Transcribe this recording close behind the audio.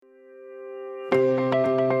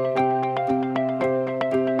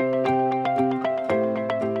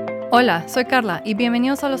Hola, soy Carla y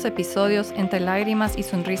bienvenidos a los episodios Entre lágrimas y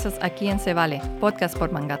sonrisas aquí en Se Vale, podcast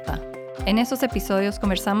por Mangata. En estos episodios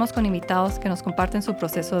conversamos con invitados que nos comparten su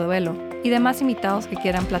proceso de duelo y demás invitados que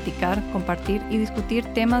quieran platicar, compartir y discutir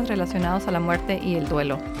temas relacionados a la muerte y el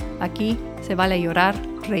duelo. Aquí se vale llorar,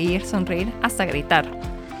 reír, sonreír, hasta gritar.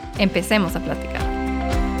 Empecemos a platicar.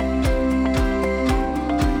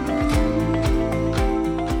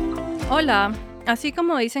 Hola. Así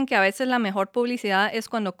como dicen que a veces la mejor publicidad es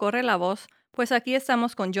cuando corre la voz, pues aquí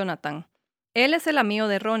estamos con Jonathan. Él es el amigo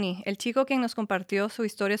de Ronnie, el chico quien nos compartió su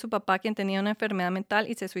historia de su papá quien tenía una enfermedad mental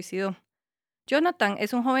y se suicidó. Jonathan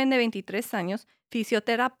es un joven de 23 años,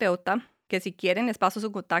 fisioterapeuta, que si quieren les paso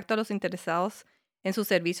su contacto a los interesados en sus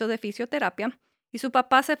servicios de fisioterapia, y su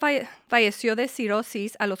papá falleció de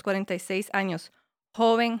cirrosis a los 46 años.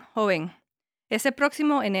 Joven. Ese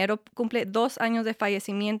próximo enero cumple 2 años de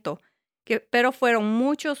fallecimiento. Pero fueron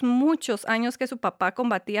muchos años que su papá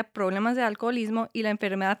combatía problemas de alcoholismo y la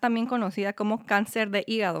enfermedad también conocida como cáncer de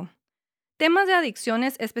hígado. Temas de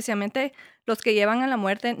adicciones, especialmente los que llevan a la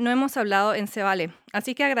muerte, no hemos hablado en Se Vale.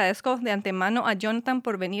 Así que agradezco de antemano a Jonathan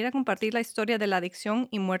por venir a compartir la historia de la adicción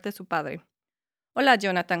y muerte de su padre. Hola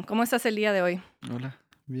Jonathan, ¿cómo estás el día de hoy? Hola,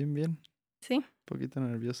 bien. ¿Sí? Un poquito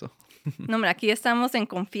nervioso. No, hombre, aquí estamos en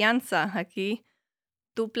confianza, aquí.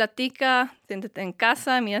 Tú platica, siéntete en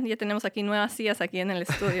casa. Mira, ya tenemos aquí nuevas sillas aquí en el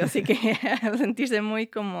estudio, así que a sentirse muy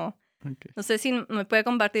como... Okay. No sé si me puede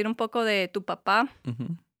compartir un poco de tu papá.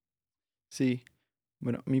 Uh-huh. Sí,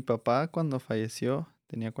 bueno, mi papá cuando falleció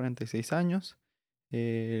tenía 46 años.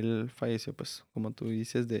 Él falleció, pues, como tú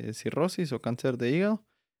dices, de cirrosis o cáncer de hígado.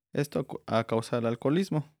 Esto a causa del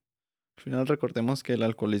alcoholismo. Al final recordemos que el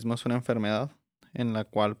alcoholismo es una enfermedad en la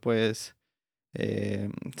cual, pues,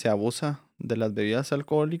 se abusa de las bebidas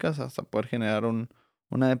alcohólicas hasta poder generar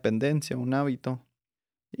una dependencia, un hábito.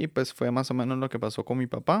 Y pues fue más o menos lo que pasó con mi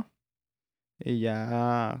papá. Y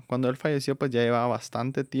ya cuando él falleció, pues ya llevaba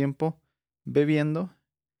bastante tiempo bebiendo,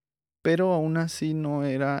 pero aún así no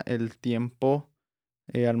era el tiempo,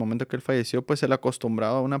 al momento que él falleció, pues él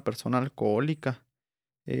acostumbrado a una persona alcohólica.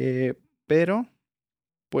 Eh, pero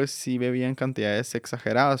pues sí bebía en cantidades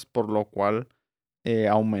exageradas, por lo cual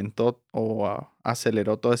aumentó o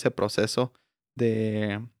aceleró todo ese proceso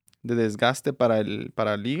de, de desgaste para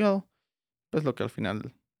el hígado, pues lo que al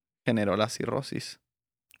final generó la cirrosis.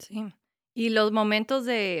 Sí. Y los momentos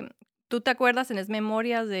de... ¿Tú te acuerdas, tenés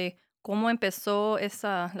memorias de cómo empezó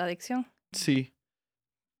la adicción? Sí,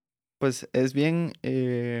 pues es bien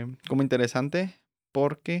como interesante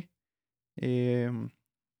porque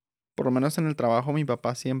por lo menos en el trabajo mi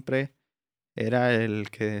papá siempre era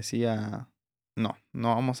el que decía, no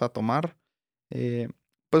vamos a tomar, eh,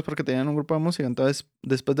 pues porque tenían un grupo de música, entonces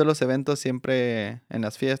después de los eventos siempre en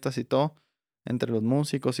las fiestas y todo, entre los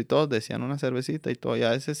músicos y todos decían una cervecita y todo, y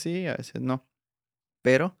a veces sí, a veces no,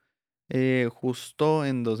 pero justo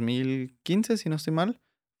en 2015, si no estoy mal,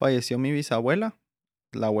 falleció mi bisabuela,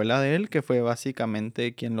 la abuela de él, que fue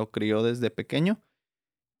básicamente quien lo crió desde pequeño.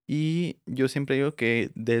 Y yo siempre digo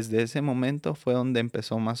que desde ese momento fue donde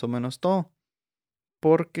empezó más o menos todo.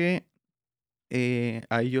 Porque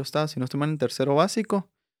ahí yo estaba, si no estoy mal, en tercero básico.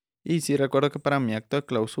 Y sí recuerdo que para mi acto de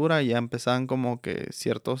clausura ya empezaban como que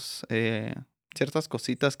ciertas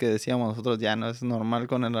cositas que decíamos nosotros ya no es normal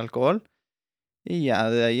con el alcohol. Y ya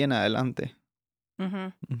de ahí en adelante.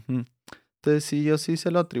 Ujú. Ujú. Entonces sí, yo sí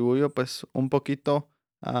se lo atribuyo pues un poquito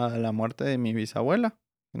a la muerte de mi bisabuela.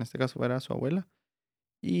 En este caso era su abuela.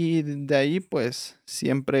 Y de ahí pues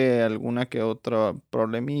siempre alguna que otra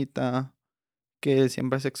problemita que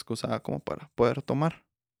siempre se excusaba como para poder tomar.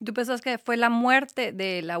 ¿Tú pensás que fue la muerte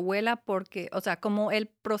de la abuela porque, o sea, cómo él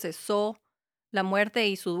procesó la muerte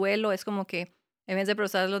y su duelo? Es como que en vez de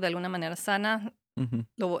procesarlo de alguna manera sana, Ujú.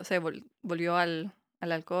 volvió al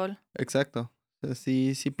alcohol. Exacto. O sea,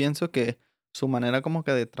 sí pienso que su manera como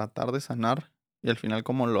que de tratar de sanar, y al final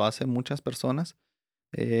como lo hacen muchas personas,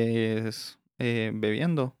 es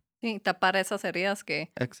bebiendo. Sí, tapar esas heridas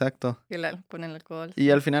Exacto. con el alcohol, Y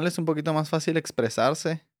sí. al final es un poquito más fácil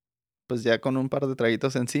expresarse, pues ya con un par de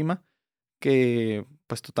traguitos encima, que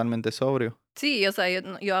pues totalmente sobrio. Sí, o sea,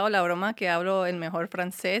 yo hago la broma que hablo el mejor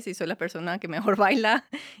francés y soy la persona que mejor baila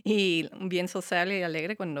y bien social y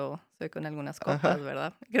alegre cuando estoy con algunas copas, Ajá.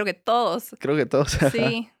 ¿verdad? Creo que todos. Creo que todos, ajá.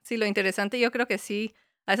 Sí, lo interesante yo creo que sí.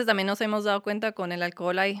 A veces también nos hemos dado cuenta con el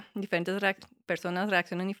alcohol hay diferentes personas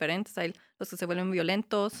reaccionan diferentes. Hay los que se vuelven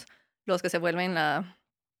violentos, los que se vuelven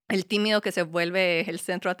el tímido que se vuelve el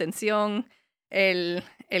centro de atención, el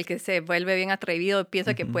que se vuelve bien atrevido,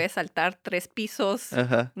 piensa que Ujú. puede saltar 3 pisos.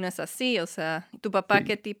 Ajá. No es así, o sea, ¿tu papá Sí.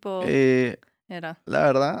 qué tipo Eh, era? la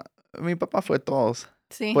verdad, mi papá fue todos.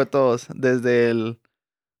 Sí. Fue todos. Desde el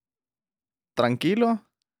tranquilo,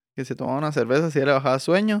 que se tomaba una cerveza si ya le bajaba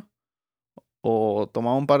sueño, o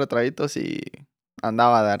tomaba un par de traguitos y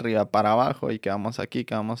andaba de arriba para abajo y quedamos aquí,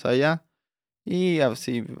 quedamos allá. Y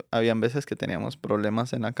así habían veces que teníamos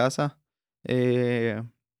problemas en la casa, eh,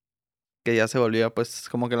 que ya se volvía pues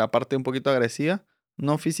como que la parte un poquito agresiva,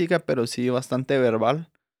 no física, pero sí bastante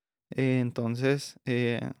verbal. Entonces,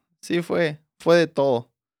 sí fue de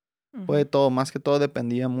todo, fue Ujú. de todo, más que todo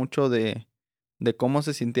dependía mucho de cómo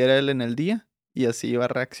se sintiera él en el día y así iba a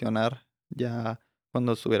reaccionar ya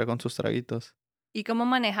cuando estuviera con sus traguitos. ¿Y cómo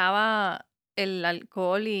manejaba el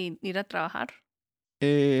alcohol y ir a trabajar?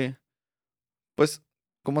 Eh, pues,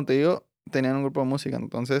 como te digo, tenían un grupo de música,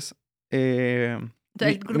 entonces, eh, O sea,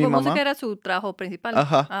 mi el mi grupo de música mamá era su trabajo principal.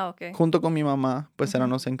 ajá, Ah, okey. junto con mi mamá, pues, eran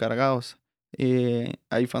Ujú. los encargados.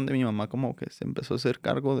 Ahí fue donde mi mamá como que se empezó a hacer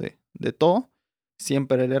cargo de todo.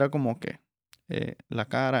 Siempre él era como que, la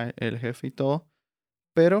cara, el jefe y todo,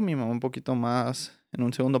 pero mi mamá un poquito más en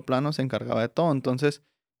un segundo plano se encargaba de todo. Entonces,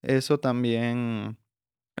 eso también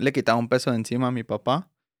le quitaba un peso de encima a mi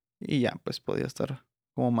papá y ya, pues, podía estar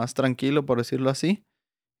como más tranquilo, por decirlo así.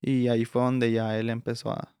 Y ahí fue donde ya él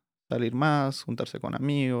empezó a salir más, juntarse con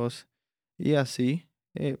amigos y así,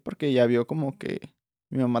 porque ya vio como que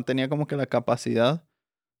mi mamá tenía como que la capacidad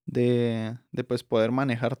de pues poder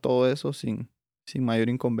manejar todo eso sin mayor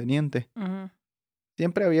inconveniente. Ujú.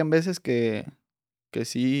 Siempre habían veces que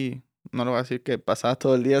sí, no le voy a decir que pasaba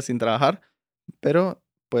todo el día sin trabajar, pero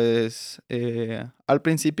pues al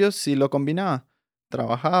principio sí lo combinaba.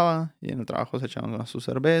 Trabajaba y en el trabajo se echaban unas sus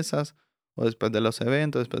cervezas o después de los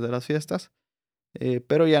eventos, después de las fiestas.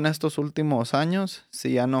 Pero ya en estos últimos años,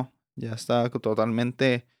 sí, ya no. Ya está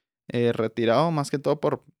totalmente retirado, más que todo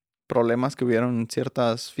por problemas que hubieron en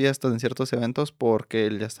ciertas fiestas, en ciertos eventos, porque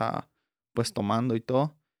él ya estaba pues tomando y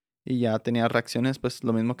todo. Y ya tenía reacciones, pues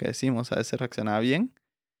lo mismo que decimos, a veces reaccionaba bien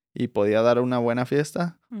y podía dar una buena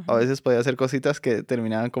fiesta. A Ujú. veces podía hacer cositas que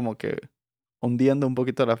terminaban como que hundiendo un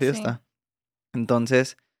poquito la Sí, fiesta.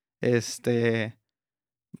 Entonces, este,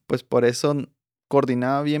 pues por eso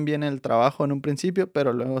coordinaba bien el trabajo en un principio,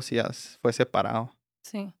 pero luego sí fue separado.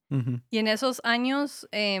 sí. Ujú. Y en esos años,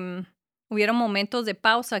 hubieron momentos de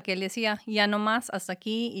pausa que él decía: "Ya no más, hasta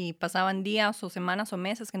aquí", y pasaban días, o semanas, o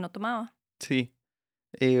meses que no tomaba. Sí,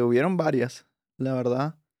 hubieron varias, la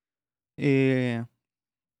verdad. Eh,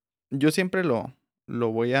 yo siempre lo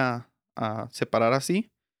voy a separar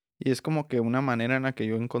así, y es como que una manera en la que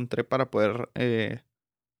yo encontré para poder,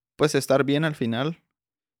 pues, estar bien al final,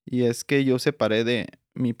 y es que yo separé de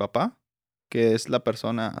mi papá, que es la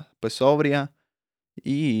persona, pues, sobria,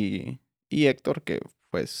 y Héctor, que,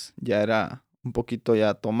 pues, ya era un poquito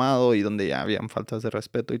ya tomado y donde ya habían faltas de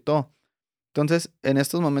respeto y todo. Entonces, en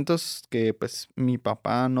estos momentos que, pues, mi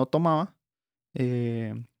papá no tomaba,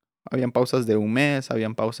 eh, habían pausas de un mes,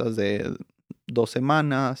 habían pausas de 2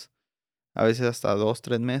 semanas, a veces hasta 2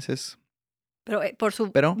 3 meses, Pero, ¿por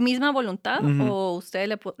su pero misma voluntad ujú, o ustedes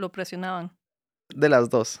lo presionaban? de las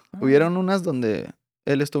 2. Ah, Hubieron unas donde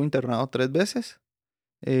él estuvo internado 3 veces,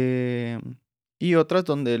 y otras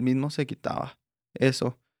donde él mismo se quitaba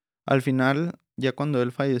eso. Al final, ya cuando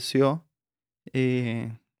él falleció,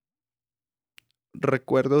 eh,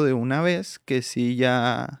 recuerdo de una vez que sí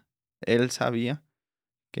ya él sabía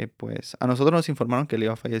que, pues, a nosotros nos informaron que él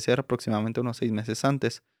iba a fallecer aproximadamente unos 6 meses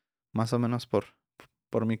antes, más o menos por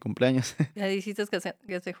mi cumpleaños. ya dijiste que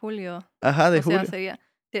es de julio, Ajá, de o sea, julio. sería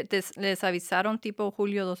les avisaron tipo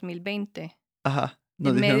julio 2020 Ajá,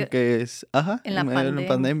 nos en dijeron medio que es ajá, en en la medio de la pandemia.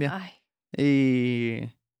 pandemia. Ay,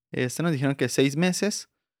 Y, nos dijeron que 6 meses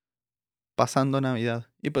pasando Navidad.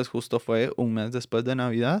 Y, pues, justo fue un mes después de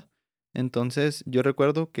Navidad. Entonces, yo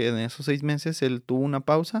recuerdo que en esos 6 meses él tuvo una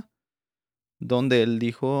pausa donde él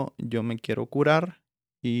dijo: "Yo me quiero curar",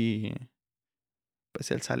 y,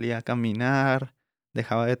 pues, él salía a caminar,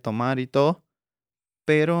 dejaba de tomar y todo,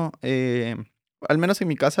 pero, al menos en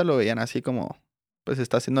mi casa lo veían así como, pues,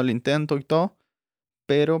 está haciendo el intento y todo,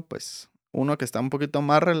 pero, pues, uno que está un poquito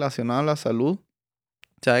más relacionado a la salud,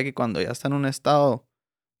 sabe que cuando ya está en un estado,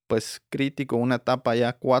 pues, crítico, una etapa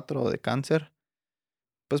ya 4 de cáncer,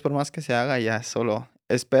 pues, por más que se haga, ya es solo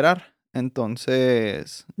esperar.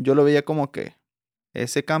 Entonces, yo lo veía como que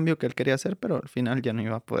ese cambio que él quería hacer, pero al final ya no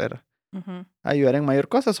iba a poder ujú. ayudar en mayor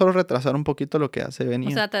cosa, solo retrasar un poquito lo que ya se O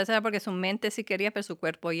venía. sea, tal vez era porque su mente sí quería, pero su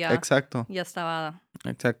cuerpo Exacto, ya estaba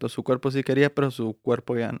exacto. Su cuerpo sí quería, pero su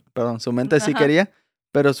cuerpo ya perdón, su mente sí ajá, quería,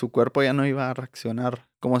 pero su cuerpo ya no iba a reaccionar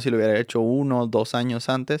como si lo hubiera hecho 1 o 2 años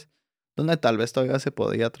antes, donde tal vez todavía se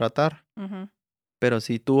podía tratar, ujú. pero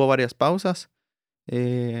sí tuvo varias pausas.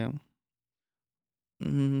 Eh,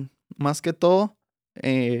 mm, más que todo,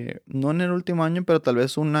 no en el último año, pero tal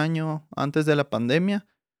vez un año antes de la pandemia,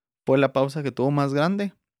 fue la pausa que tuvo más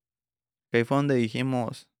grande. Que ahí fue donde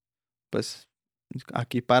dijimos, pues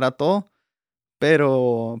aquí para todo.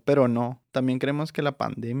 Pero no. También creemos que la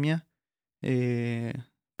pandemia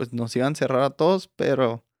pues nos iba a encerrar a todos,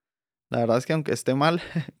 pero la verdad es que aunque esté mal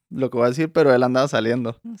lo que voy a decir, pero él andaba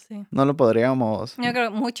saliendo. Sí. No lo podríamos, Yo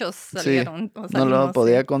creo que muchos sí, salieron o no lo salimos,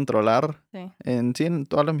 podía sí. controlar. Sí, En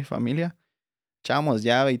toda mi familia echábamos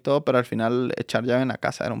llave y todo, pero al final echar llave en la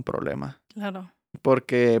casa era un problema. claro.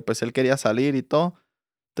 Porque pues él quería salir y todo.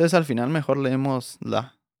 Entonces al final mejor le dimos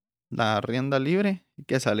la rienda libre y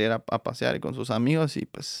que saliera a pasear y con sus amigos y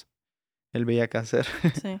pues él veía qué hacer.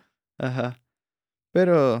 Sí. Ajá.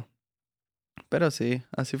 Pero, pero sí,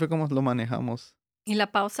 así fue como lo manejamos. ¿Y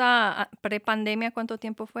la pausa pre-pandemia cuánto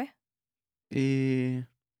tiempo fue? Y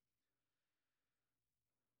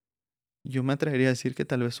yo me atrevería a decir que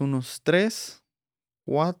tal vez unos 3,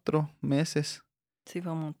 4 meses. Sí,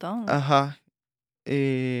 fue un montón. Ajá.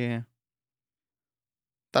 Eh,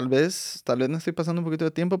 tal vez no estoy pasando un poquito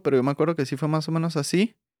de tiempo, pero yo me acuerdo que sí fue más o menos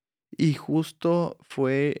así. Y justo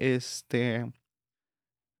fue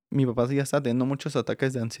mi papá ya está teniendo muchos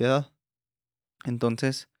ataques de ansiedad.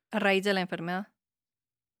 Entonces, A raíz de la enfermedad.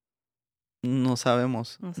 no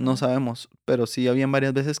sabemos, No no sabes. sabemos. Pero sí habían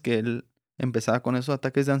varias veces que él empezaba con esos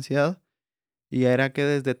ataques de ansiedad. Y era que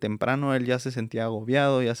desde temprano él ya se sentía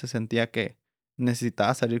agobiado, ya se sentía que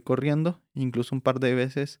necesitaba salir corriendo. Incluso un par de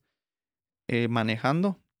veces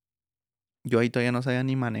manejando. Yo ahí todavía no sabía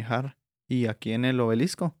ni manejar. Y aquí en el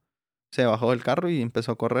obelisco se bajó del carro y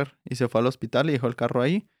empezó a correr. Y se fue al hospital y dejó el carro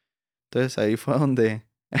ahí. Entonces ahí fue donde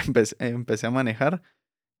empecé a manejar.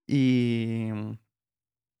 Y,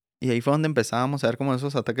 y ahí fue donde empezábamos a ver como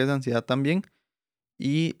esos ataques de ansiedad también.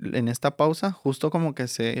 Y en esta pausa, justo como que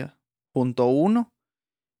se juntó uno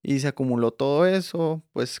y se acumuló todo eso,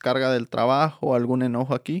 pues carga del trabajo, algún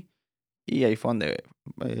enojo aquí. Y ahí fue donde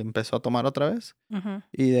empezó a tomar otra vez. Ujú.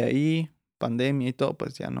 Y de ahí, pandemia y todo,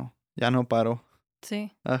 pues ya no paró.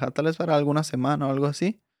 Sí. Ajá, tal vez para alguna semana o algo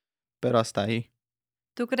así, pero hasta ahí.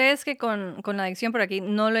 ¿Tú crees que con la adicción por aquí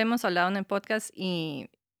no lo hemos hablado en el podcast y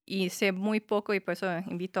sé muy poco y por eso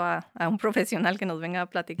invito a un profesional que nos venga a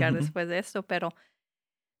platicar Ujú, después de esto, pero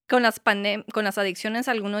con las adicciones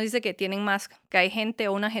algunos dicen que tienen más, que hay gente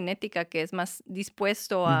o una genética que es más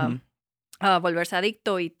dispuesto ujú, a volverse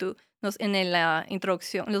adicto y tú en la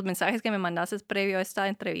introducción, los mensajes que me mandaste previo a esta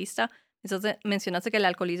entrevista, entonces mencionaste que el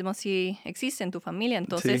alcoholismo sí existe en tu familia, sí.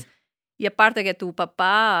 entonces, y aparte que tu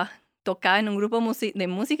papá tocaba en un grupo de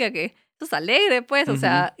música que eso es alegre, pues, o Ujú,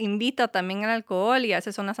 sea, invita también al alcohol y a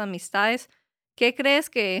veces son las amistades. ¿Qué crees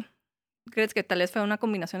que tal vez fue una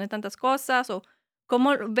combinación de tantas cosas? ¿O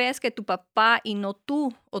cómo ves que tu papá y no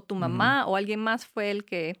tú, o tu ujú, mamá, o alguien más fue el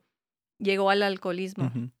que llegó al alcoholismo?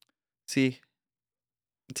 ujú. Sí,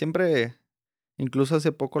 siempre, incluso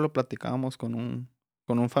hace poco lo platicábamos con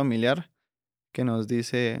un familiar que nos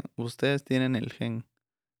dice, ustedes tienen el gen.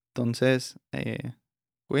 Entonces,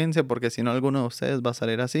 cuídense porque si no alguno de ustedes va a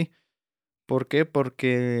salir así. ¿Por qué?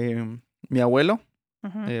 Porque mi abuelo,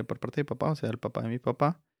 Ujú. por parte de mi papá, o sea, el papá de mi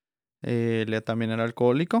papá, él también era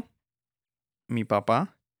alcohólico. Mi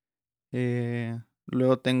papá.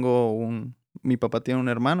 Luego mi papá tiene un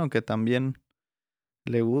hermano que también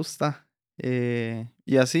le gusta.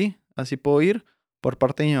 Y así puedo ir. Por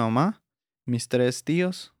parte de mi mamá, mis 3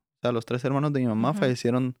 tíos, o sea, los 3 hermanos de mi mamá Ujú.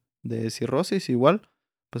 fallecieron de cirrosis igual,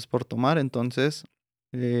 pues por tomar. Entonces,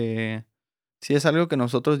 eh, sí es algo que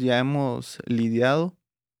nosotros ya hemos lidiado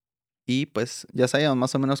y pues ya sabíamos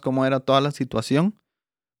más o menos cómo era toda la situación,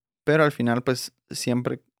 pero al final pues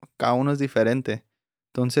siempre cada uno es diferente.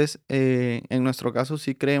 Entonces, en nuestro caso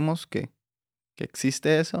sí creemos que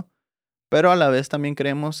existe eso, pero a la vez también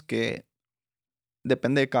creemos que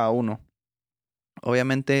depende de cada uno.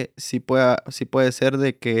 Obviamente sí puede ser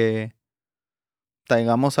de que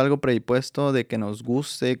tengamos algo predispuesto, de que nos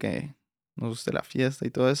guste la fiesta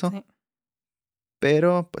y todo eso, Sí.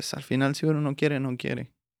 pero pues al final si uno no quiere, no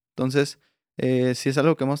quiere. Entonces, sí es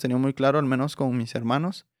algo que hemos tenido muy claro, al menos con mis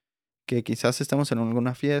hermanos, que quizás estemos en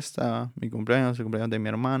alguna fiesta, mi cumpleaños, el cumpleaños de mi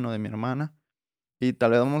hermano, de mi hermana, y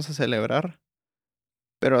tal vez vamos a celebrar,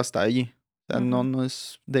 pero hasta allí. O sea, no, Ujú. no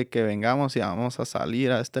es de que vengamos y vamos a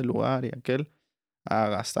salir a este lugar y aquel, a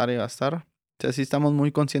gastar y gastar. O sea, sí estamos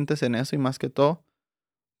muy conscientes en eso y más que todo,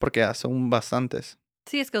 porque ya son bastantes.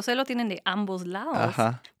 Sí, es que ustedes lo tienen de ambos lados,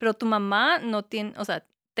 Ajá, pero tu mamá no tiene, o sea,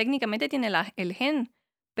 técnicamente tiene el gen,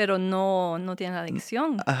 pero no tiene la n-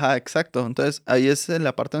 adicción. ajá, exacto. Entonces, ahí es en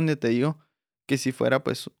la parte donde te digo que si fuera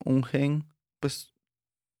pues un gen, pues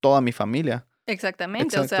toda mi familia.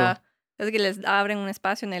 Exactamente, o Exacto. sea, es que les abren un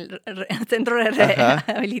espacio en el centro de Ajá.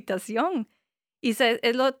 rehabilitación. Y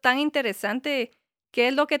es lo tan interesante. ¿qué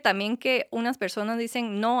es lo que también que unas personas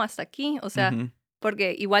dicen no hasta aquí? O sea, Ujú,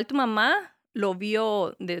 porque igual tu mamá lo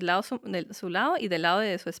vio del lado de su lado y del lado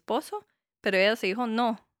de su esposo, pero ella se dijo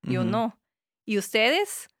no, yo ujú, no. Y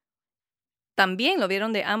ustedes también lo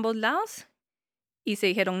vieron de ambos lados y se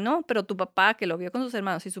dijeron no, pero tu papá que lo vio con sus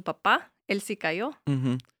hermanos y su papá, él sí cayó.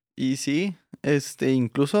 ujú. Y sí,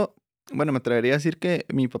 incluso, bueno, me atrevería a decir que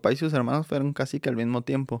mi papá y sus hermanos fueron casi que al mismo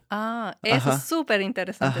tiempo. Ah, eso es Ajá, súper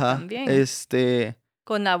interesante ajá, también,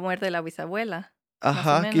 con la muerte de la bisabuela, más o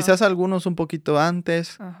ajá, quizás menos. algunos un poquito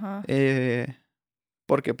antes, Ajá, eh,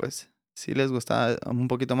 porque pues sí les gustaba un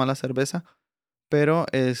poquito más la cerveza, pero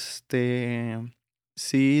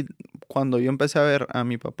sí, cuando yo empecé a ver a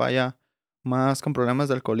mi papá ya más con problemas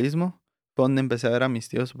de alcoholismo, fue donde empecé a ver a mis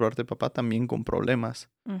tíos por parte de papá también con problemas.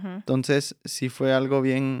 ujú, Entonces, sí fue algo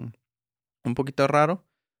bien, un poquito raro,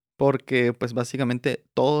 porque pues básicamente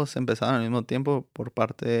todos empezaron al mismo tiempo por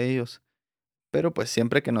parte de ellos. Pero pues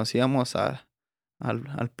siempre que nos íbamos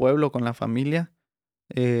al pueblo con la familia,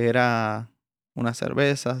 era unas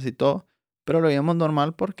cervezas y todo, pero lo veíamos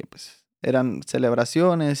normal porque pues eran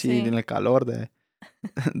celebraciones y en sí. el calor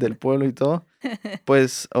del pueblo y todo,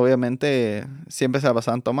 pues obviamente siempre se la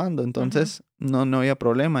pasaban tomando, Ujú, entonces no había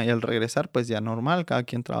problema y al regresar pues ya normal, cada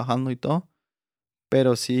quien trabajando y todo.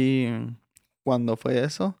 Pero sí, cuando fue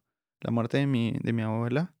eso, la muerte de mi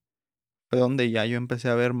abuela, fue donde ya yo empecé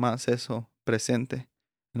a ver más eso presente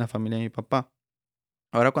en la familia de mi papá.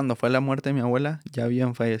 Ahora, cuando fue la muerte de mi abuela, ya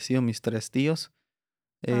habían fallecido mis 3 tíos,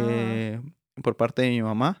 ah, eh, por parte de mi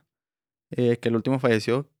mamá, que el último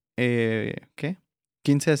falleció, ¿qué?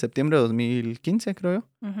 15 de septiembre de 2015, creo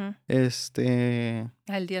yo. ujú. Este,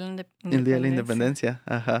 El día de la el día de la independencia. independencia,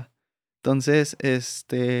 ajá. Entonces,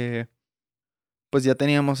 pues ya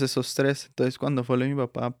teníamos esos 3. Entonces, cuando fue lo de mi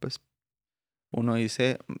papá, pues uno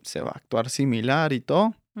dice, se va a actuar similar y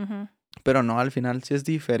todo, Ujú, pero no, al final sí es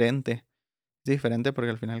diferente. Es diferente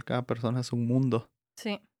porque al final cada persona es un mundo.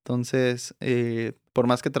 sí, Entonces, por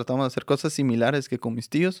más que tratamos de hacer cosas similares que con mis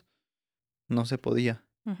tíos, no se podía.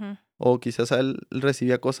 ujú, O quizás a él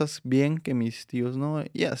recibía cosas bien que mis tíos no,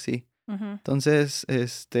 y así. ujú. Entonces,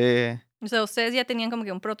 O sea, ustedes ya tenían como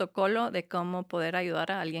que un protocolo de cómo poder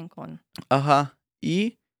ayudar a alguien con... ajá.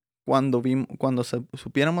 Y cuando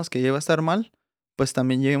supiéramos que ya iba a estar mal, pues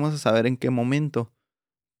también lleguemos a saber en qué momento.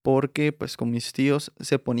 Porque pues con mis tíos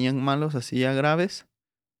se ponían malos así ya graves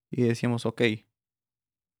y decíamos, ok,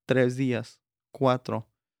 3 días, 4,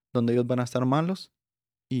 donde ellos van a estar malos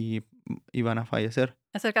y van a fallecer.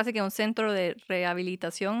 Hacer casi que un centro de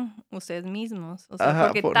rehabilitación ustedes mismos. O sea, Ajá,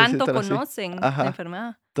 porque por tanto decírtelo así. conocen la Ajá.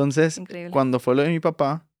 enfermedad. Entonces, Increíble. cuando fue lo de mi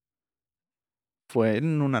papá, fue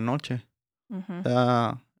en una noche. Ujú, O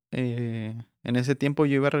sea, en ese tiempo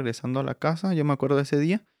yo iba regresando a la casa, yo me acuerdo de ese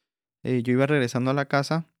día, yo iba regresando a la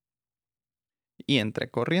casa y entré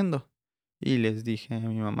corriendo. Y les dije a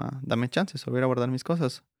mi mamá, dame chance, solo voy a ir a guardar mis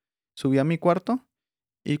cosas. Subí a mi cuarto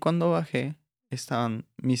y cuando bajé, estaban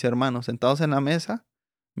mis hermanos sentados en la mesa,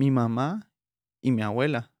 mi mamá y mi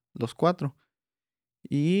abuela, los 4.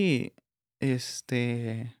 Y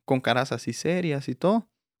con caras así serias y todo.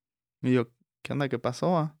 Y yo, ¿qué onda? ¿Qué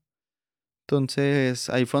pasó? Entonces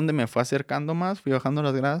ahí fue donde me fue acercando más, fui bajando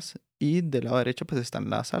las gradas y del lado derecho pues está en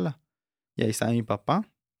la sala. Y ahí está mi papá.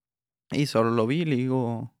 Y solo lo vi y le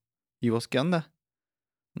digo, ¿y vos qué onda?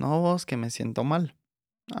 No, vos que me siento mal.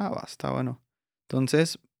 Ah, basta, bueno.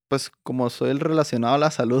 Entonces, pues como soy el relacionado a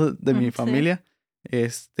la salud de mi ujú, sí. familia,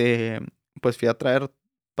 este, pues fui a traer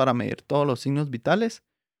para medir todos los signos vitales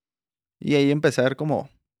y ahí empecé a ver cómo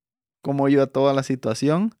iba toda la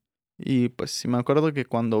situación. Y pues sí me acuerdo que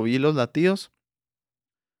cuando vi los latidos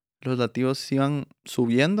iban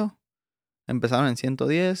subiendo, empezaron en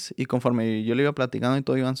 110 y conforme yo le iba platicando y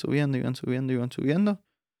todo iban subiendo, iban subiendo, iban subiendo.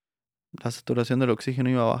 La saturación del oxígeno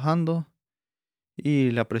iba bajando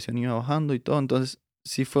y la presión iba bajando y todo. Entonces,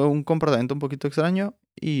 sí fue un comportamiento un poquito extraño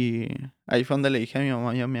y ahí fue donde le dije a mi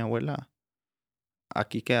mamá y a mi abuela,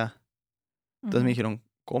 aquí queda. Entonces me Ujú, dijeron,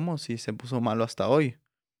 ¿cómo? Si se puso malo hasta hoy.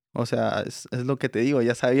 O sea, es lo que te digo,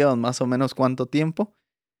 ya sabíamos más o menos cuánto tiempo.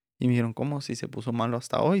 Y me dijeron, ¿cómo? Si se puso malo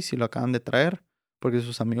hasta hoy, si lo acaban de traer, porque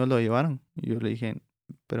sus amigos lo llevaron. Y yo le dije,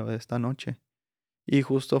 pero de esta noche. Y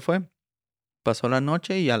justo fue, pasó la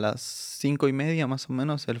noche y a las 5:30 más o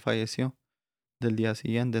menos él falleció del día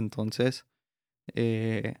siguiente. Entonces,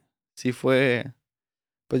 eh, sí fue,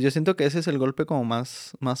 pues yo siento que ese es el golpe como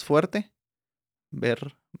más fuerte,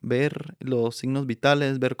 ver los signos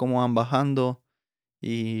vitales, ver cómo van bajando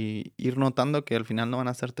y ir notando que al final no van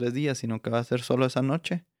a ser 3 días, sino que va a ser solo esa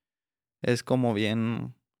noche. Es como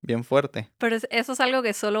bien fuerte. pero eso es algo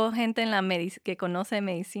que solo gente en la que conoce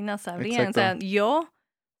medicina sabrían. O Exacto. sea, yo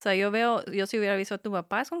O sea, yo si hubiera visto a tu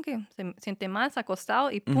papá, es como que se siente más acostado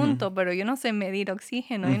y Ujú, punto, pero yo no sé medir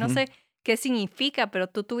oxígeno, yo no ujú, sé qué significa, pero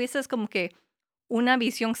tú tuvieses como que una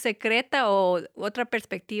visión secreta o otra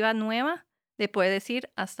perspectiva nueva de poder decir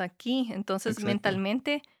hasta aquí. Entonces, exacto.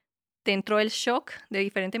 mentalmente te entró el shock de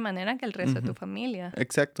diferente manera que el resto de tu Ujú, familia.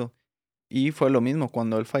 exacto. Y fue lo mismo,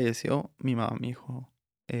 cuando él falleció, mi mamá me dijo,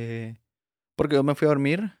 porque yo me fui a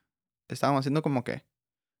dormir, estábamos haciendo como que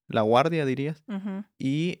la guardia, dirías, Ujú.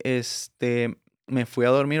 y me fui a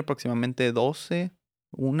dormir aproximadamente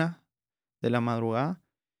 1 de la madrugada,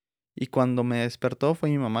 y cuando me despertó fue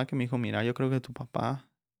mi mamá que me dijo, mira, yo creo que tu papá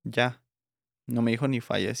ya, no me dijo ni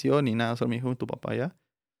falleció ni nada, solo me dijo tu papá ya.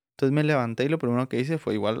 Entonces me levanté y lo primero que hice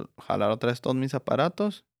fue igual jalar otra vez todos mis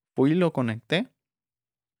aparatos, fui y lo conecté,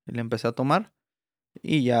 y le empecé a tomar.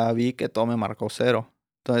 Y ya vi que todo me marcó cero.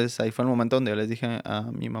 Entonces ahí fue el momento donde yo les dije a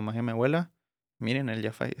mi mamá y a mi abuela, miren, él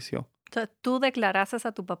ya falleció. O sea, tú declaraste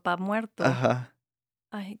a tu papá muerto. Ajá,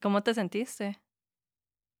 Ay, ¿cómo te sentiste?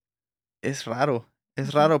 es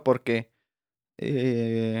Ujú, raro porque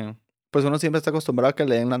eh, pues uno siempre está acostumbrado a que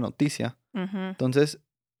le den la noticia. ujú. Entonces,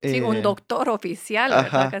 Sí, un eh, doctor oficial, ¿verdad?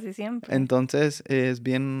 ajá, Casi siempre. entonces es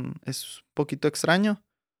un poquito extraño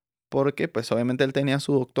porque pues obviamente él tenía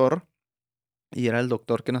su doctor y era el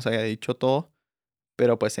doctor que nos había dicho todo,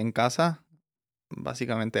 pero pues en casa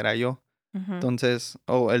básicamente era yo. Ujú. Entonces,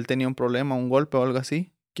 o él tenía un problema, un golpe o algo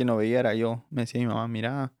así, quien lo veía era yo. Me decía mi mamá,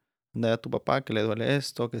 mira, anda a tu papá que le duele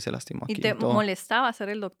esto, que se lastimó ¿Y aquí y te todo. molestaba ser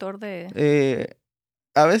el doctor de? Eh,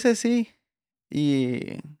 a veces sí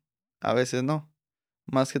y a veces no.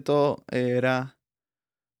 Más que todo era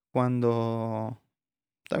cuando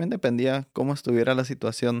también dependía cómo estuviera la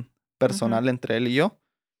situación Ujú. personal entre él y yo.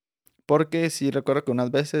 Porque sí recuerdo que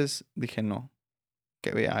unas veces dije, no,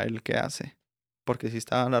 que vea él qué hace. Porque si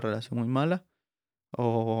estaba la relación muy mala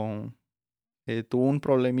o tuvo un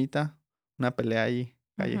problemita, una pelea ahí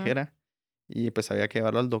Ujú. callejera, y pues había que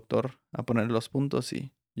llevarlo al doctor a poner los puntos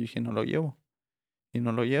y yo dije, no lo llevo, y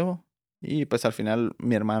no lo llevo. Y pues al final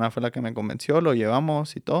mi hermana fue la que me convenció, lo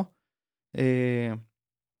llevamos y todo, eh,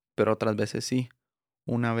 pero otras veces sí.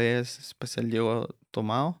 Una vez pues él llegó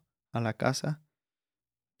tomado a la casa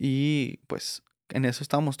y pues en eso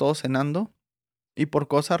estábamos todos cenando y por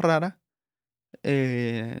cosa rara,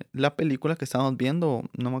 la película que estábamos viendo,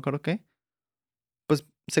 no me acuerdo qué, pues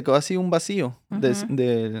se quedó así un vacío Ujú.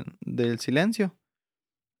 del silencio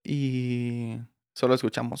y solo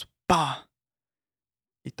escuchamos ¡pa!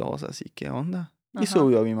 Y todos así, ¿qué onda? Y Ajá.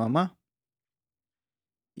 subió mi mamá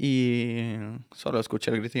y solo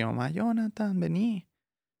escuché el grito de mi mamá, Jonathan, vení.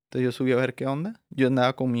 Entonces yo subí a ver qué onda. Yo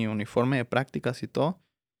andaba con mi uniforme de prácticas y todo.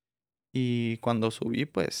 Y cuando subí,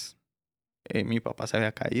 pues mi papá se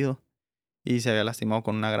había caído y se había lastimado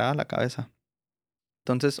con una grada la cabeza.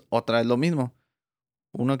 Entonces, otra vez lo mismo.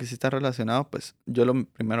 Uno que sí está relacionado, pues yo lo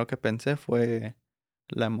primero que pensé fue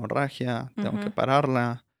la hemorragia, tengo que Ujú.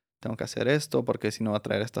 pararla, tengo que hacer esto porque si no va a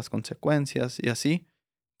traer estas consecuencias y así.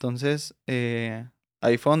 Entonces,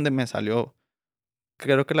 ahí fue donde me salió,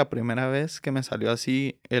 creo que la primera vez que me salió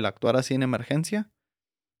así, el actuar así en emergencia.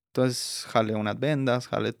 Entonces, jalé unas vendas,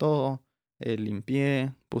 jalé todo,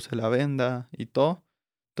 limpié, puse la venda y todo.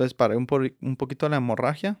 Entonces, paré un poquito la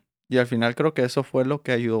hemorragia y al final creo que eso fue lo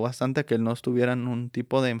que ayudó bastante a que él no estuviera en un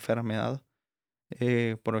tipo de enfermedad,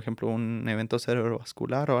 por ejemplo, un evento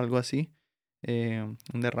cerebrovascular o algo así,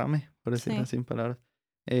 un derrame, por decirlo Sí. así en palabras,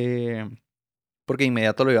 eh, porque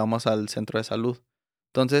inmediato lo llevamos al centro de salud.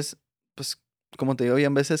 Entonces, pues, como te digo, había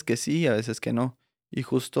veces que sí y a veces que no. Y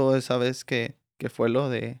justo esa vez que fue lo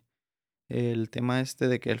de el tema este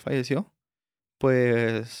de que él falleció,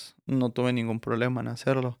 pues no tuve ningún problema en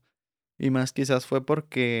hacerlo. Y más quizás fue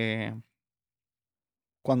porque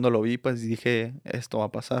cuando lo vi, pues dije, esto va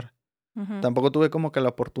a pasar. Ujú. Tampoco tuve como que la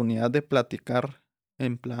oportunidad de platicar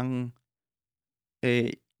en plan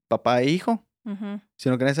papá e hijo, Ujú.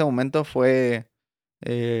 sino que en ese momento fue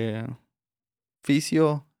eh,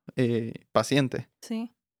 fisio paciente,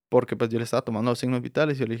 Sí. porque pues yo le estaba tomando los signos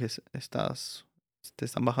vitales y yo le dije, estás, te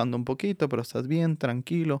están bajando un poquito, pero estás bien,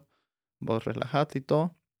 tranquilo, vos relajate y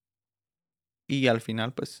todo. Y al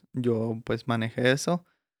final pues yo pues manejé eso.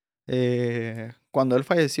 Cuando él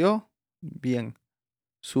falleció, bien,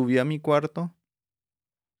 subí a mi cuarto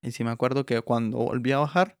y sí me acuerdo que cuando volví a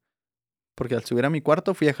bajar, porque al subir a mi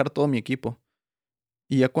cuarto fui a dejar todo mi equipo.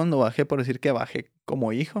 Y ya cuando bajé, por decir que bajé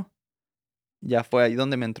como hijo, ya fue ahí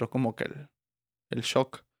donde me entró como que el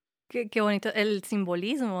shock. Qué bonito el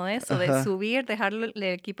simbolismo de eso, de Ajá, subir, dejar el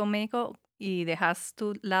equipo médico y dejas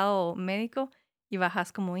tu lado médico y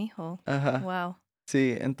bajas como hijo. ajá. Wow.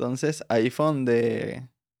 Sí, entonces ahí fue donde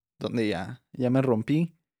ya me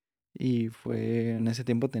rompí. Y en ese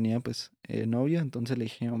tiempo tenía pues novia, entonces le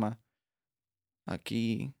dije a mi mamá,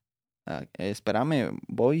 aquí, espérame,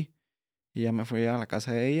 voy. Y ya me fui a la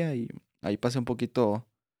casa de ella y ahí pasé un poquito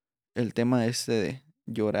el tema este de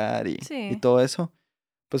llorar y Sí. todo eso.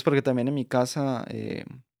 Pues porque también en mi casa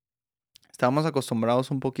estábamos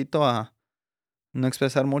acostumbrados un poquito a no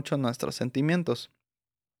expresar mucho nuestros sentimientos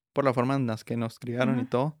por la forma en las que nos criaron y Ujú,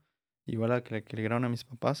 todo, igual a la que le criaron a mis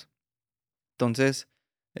papás. Entonces,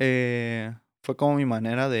 fue como mi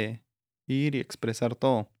manera de ir y expresar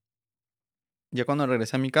todo. Ya cuando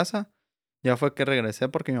regresé a mi casa, ya fue que regresé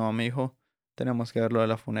porque mi mamá me dijo, tenemos que ver lo de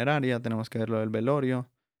la funeraria, tenemos que ver lo del velorio.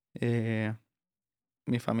 Eh,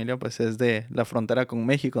 Mi familia pues es de la frontera con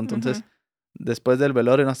México, ujú. entonces después del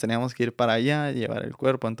velorio nos teníamos que ir para allá, llevar el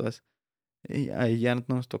cuerpo, entonces y ahí ya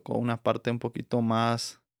nos tocó una parte un poquito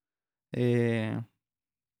eh,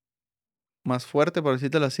 más fuerte, por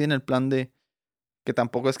decirlo así, en el plan de que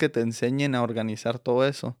tampoco es que te enseñen a organizar todo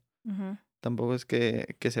eso. Ujú, Tampoco es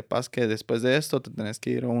que sepas que después de esto te tenés que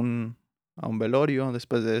ir a un velorio,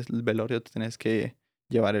 después del velorio te tenés que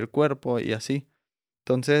llevar el cuerpo y así.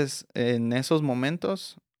 Entonces, en esos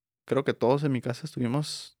momentos, creo que todos en mi casa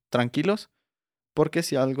estuvimos tranquilos, porque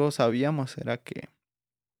si algo sabíamos era que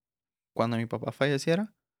cuando mi papá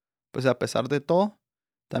falleciera, pues a pesar de todo,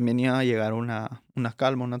 también iba a llegar una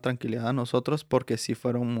calma, una tranquilidad a nosotros, porque sí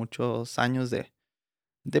fueron muchos años de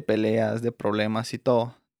peleas, de problemas y todo.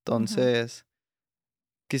 ujú. Entonces,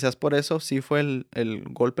 quizás por eso sí fue el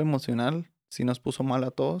golpe emocional, sí nos puso mal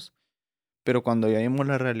a todos, pero cuando ya vimos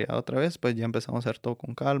la realidad otra vez, pues ya empezamos a hacer todo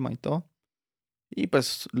con calma y todo. Y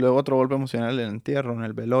pues luego otro golpe emocional en el entierro, en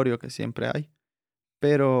el velorio que siempre hay.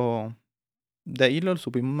 Pero de ahí lo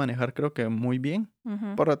supimos manejar creo que muy bien.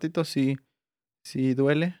 Ujú. Por ratito sí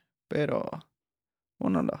duele, pero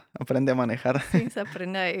uno lo aprende a manejar. Sí, se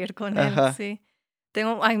aprende a ir con él, Ajá. sí.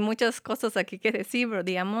 Hay muchas cosas aquí que decir, pero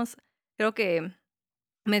digamos, creo que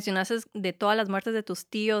mencionaste de todas las muertes de tus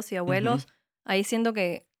tíos y Ujú, abuelos, ahí siento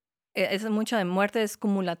que es mucho de muertes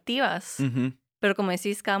cumulativas, ujú. pero como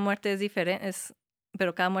decís, cada muerte es diferente,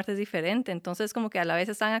 pero cada muerte es diferente, entonces como que a la vez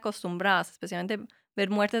están acostumbradas, especialmente ver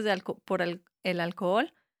muertes por el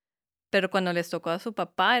alcohol, pero cuando les tocó a su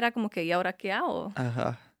papá era como que, ¿y ahora qué hago?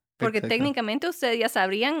 Ajá. Porque Exacto. técnicamente ustedes ya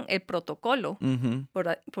sabrían el protocolo Ujú.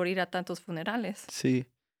 por ir a tantos funerales. Sí.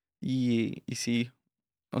 Y sí,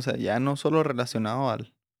 o sea, ya no solo relacionado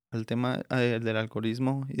al tema del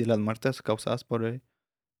alcoholismo y de las muertes causadas por él,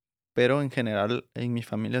 pero en general en mi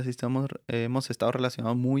familia sí hemos estado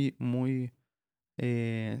relacionados muy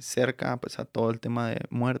cerca pues a todo el tema de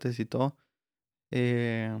muertes y todo.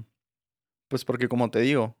 Eh, pues porque como te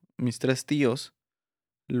digo, mis tres tíos,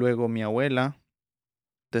 luego mi abuela,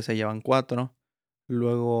 entonces se llevan cuatro,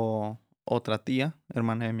 luego otra tía,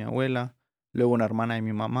 hermana de mi abuela, luego una hermana de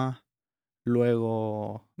mi mamá,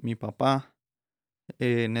 luego mi papá.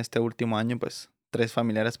 En este último año, pues tres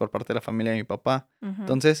familiares por parte de la familia de mi papá. Ujú.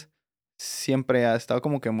 Entonces, siempre ha estado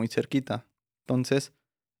como que muy cerquita. Entonces,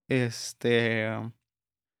 este,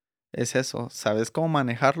 es eso, sabes cómo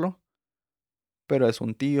manejarlo, pero es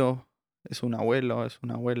un tío, es un abuelo, es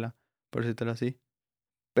una abuela, por decirlo así.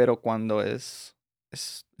 Pero cuando es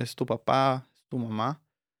tu papá, es tu mamá,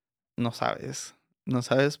 no sabes. No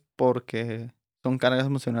sabes porque son cargas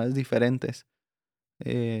emocionales diferentes.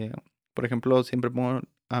 Eh, por ejemplo, siempre pongo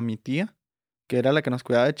a mi tía, que era la que nos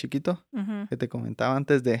cuidaba de chiquito, Ujú. que te comentaba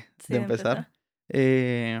antes Sí, de de empezar. empezar.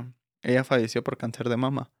 eh, Ella falleció por cáncer de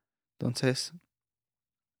mama. Entonces,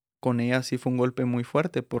 con ella sí fue un golpe muy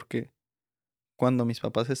fuerte porque cuando mis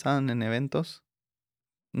papás estaban en eventos,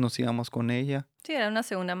 nos íbamos con ella. Sí, era una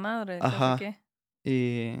segunda madre, casi Ajá. que.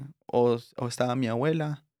 O estaba mi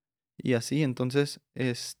abuela y así. Entonces,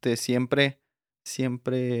 siempre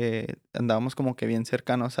andábamos como que bien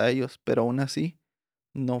cercanos a ellos, pero aún así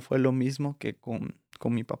no fue lo mismo que con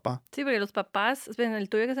mi papá. Sí, porque los papás, bueno, el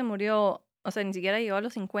tuyo que se murió, o sea, ni siquiera llegó a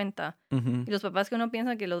los 50. Ujú. Y los papás que uno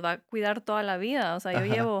piensa que los va a cuidar toda la vida. O sea, yo Ajá.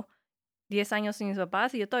 llevo 10 años sin mis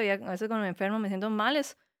papás y yo todavía, a veces cuando me enfermo me siento mal,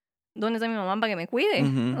 ¿dónde está mi mamá para que me cuide?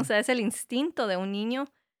 O Ujú, sea, es el instinto de un niño,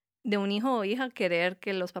 de un hijo o hija, querer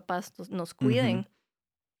que los papás nos ujú. cuiden.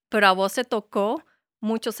 Pero a vos te tocó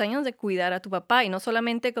muchos años de cuidar a tu papá y no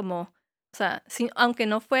solamente como, o sea, aunque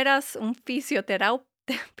no fueras un fisioterapeuta,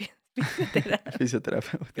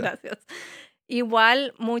 Fisioterapeuta. gracias.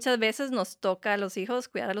 Igual muchas veces nos toca a los hijos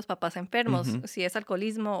cuidar a los papás enfermos, Ujú, si es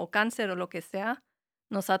alcoholismo o cáncer o lo que sea,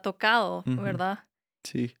 nos ha tocado, ujú. ¿verdad?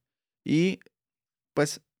 Sí. Y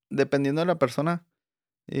pues, dependiendo de la persona,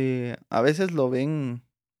 a veces lo ven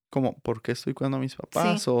como, ¿por qué estoy cuidando a mis Sí.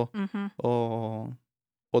 papás? Ujú, O,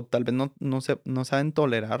 o tal vez no saben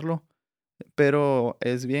tolerarlo. pero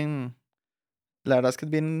es bien, la verdad es que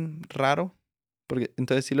es bien raro, porque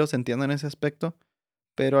entonces sí los entiendo en ese aspecto,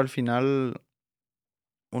 pero al final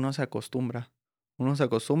uno se acostumbra. Uno se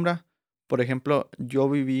acostumbra. Por ejemplo, yo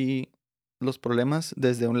viví los problemas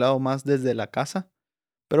desde un lado más desde la casa,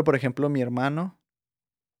 pero por ejemplo, mi hermano,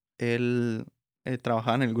 él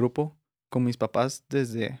trabajaba en el grupo con mis papás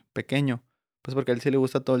desde pequeño, pues porque a él sí le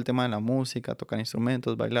gusta todo el tema de la música, tocar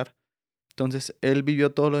instrumentos, bailar. Entonces, él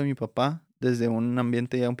vivió todo lo de mi papá desde un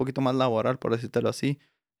ambiente ya un poquito más laboral, por decírtelo así,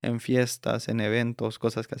 en fiestas, en eventos,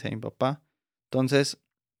 cosas que hacía mi papá. Entonces,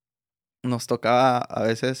 nos tocaba a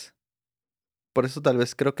veces, por eso tal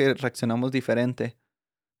vez creo que reaccionamos diferente.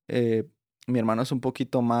 Eh, Mi hermano es un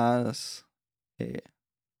poquito más eh,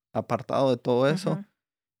 apartado de todo eso Ujú.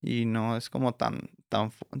 y no es como tan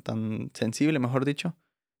sensible, mejor dicho.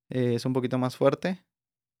 Es un poquito más fuerte,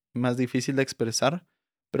 más difícil de expresar,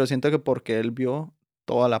 pero siento que porque él vio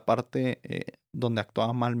toda la parte donde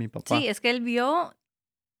actuaba mal mi Sí, papá. es que él vio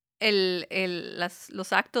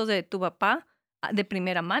los actos de tu papá de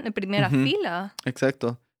primera mano, de primera Ujú, fila.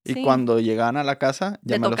 exacto. Y Sí, cuando llegaban a la casa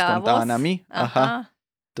ya te me los tocaba a contaban a vos. mí. Ajá. Ajá,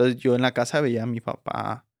 Entonces yo en la casa veía a mi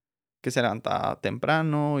papá que se levantaba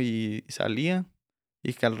temprano y salía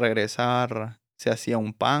y que al regresar se hacía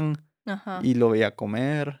un pan ajá. y lo veía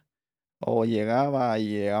comer o llegaba y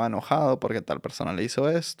llegaba enojado porque tal persona le hizo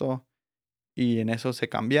esto y en eso se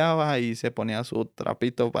cambiaba y se ponía su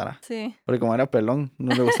trapito para, Sí. porque como era pelón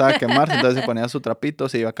no le gustaba quemarse, entonces se ponía su trapito,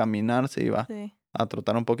 se iba a caminar, se iba Sí. a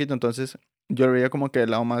trotar un poquito, entonces yo lo veía como que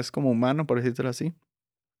el lado más como humano, por decirlo así,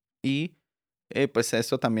 y pues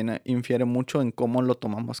esto también infiere mucho en cómo lo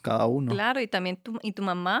tomamos cada uno. Claro, y también tu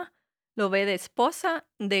mamá lo ve de esposa,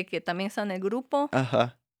 de que también está en el grupo,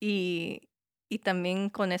 Ajá, y y también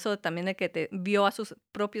con eso también de que te vio a sus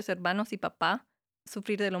propios hermanos y papá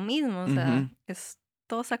sufrir de lo mismo, o ujú, sea,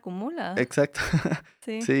 todo se acumula. exacto.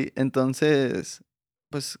 Sí. Sí, entonces,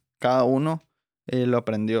 pues cada uno lo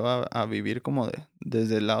aprendió a vivir como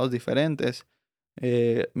desde lados diferentes.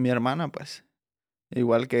 Mi hermana, pues,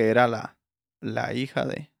 igual que era la hija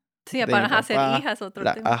Sí, de mi para ser papá, hija es otro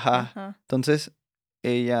tema. ajá. Ajá, Entonces,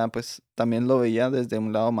 ella pues también lo veía desde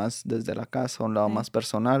un lado más, desde la casa, un lado sí, más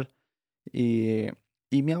personal. Y,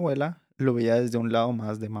 y mi abuela lo veía desde un lado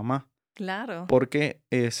más de mamá. claro. Porque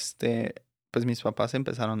pues mis papás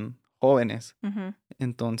empezaron jóvenes. Ujú.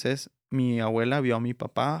 Entonces, mi abuela vio a mi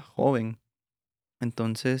papá joven.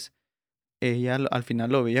 Entonces, ella al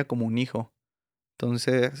final lo veía como un hijo.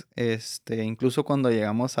 Entonces, incluso cuando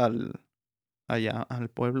llegamos allá al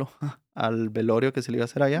pueblo, al velorio que se le iba a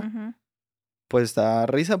hacer allá, Ujú. pues da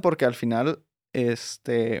risa porque al final,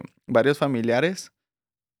 varios familiares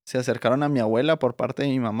se acercaron a mi abuela por parte de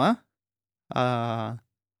mi mamá, a,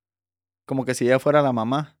 como que si ella fuera la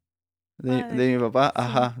mamá Ay, de mi papá, sí.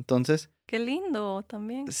 ajá. Entonces, Qué lindo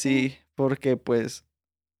también, sí, sí, porque pues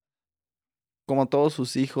como todos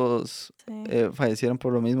sus hijos sí. fallecieron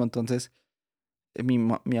por lo mismo, entonces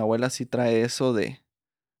mi abuela sí trae eso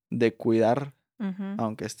de cuidar, Ujú,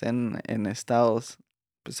 aunque estén en estados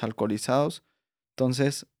pues alcoholizados.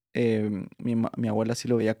 Entonces, mi abuela sí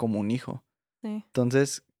lo veía como un hijo. sí.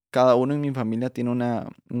 Entonces, cada uno en mi familia tiene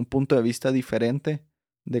un punto de vista diferente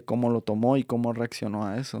de cómo lo tomó y cómo reaccionó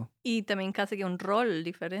a eso. Y también casi que un rol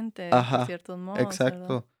diferente, de Ajá, ciertos modos, ¿verdad?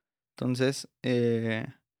 exacto. Entonces,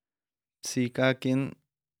 sí, cada quien,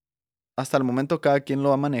 hasta el momento cada quien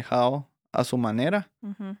lo ha manejado a su manera.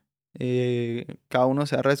 Ujú. Cada uno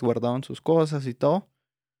se ha resguardado en sus cosas y todo,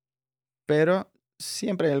 pero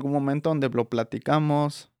siempre hay algún momento donde lo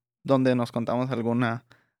platicamos, donde nos contamos alguna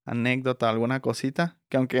anécdota, alguna cosita,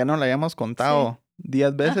 que aunque ya no la hayamos Sí, contado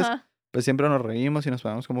 10 veces, ajá. pues siempre nos reímos y nos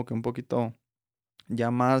ponemos como que un poquito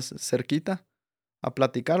ya más cerquita a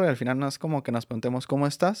platicarlo y al final no es como que nos preguntemos cómo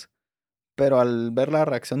estás, pero al ver la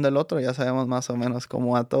reacción del otro ya sabemos más o menos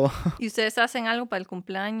cómo va todo. ¿Y ustedes hacen algo para el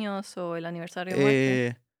cumpleaños o el aniversario de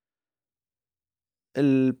muerte?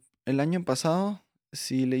 Eh, el año pasado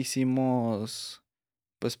sí le hicimos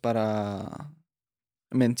pues para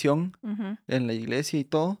mención Ujú, en la iglesia y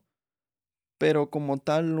todo, pero como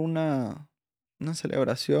tal una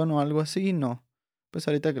celebración o algo así, no. Pues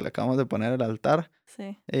ahorita que le acabamos de poner el altar,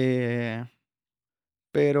 sí. eh,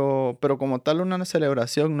 pero como tal una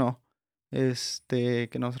celebración, no. Que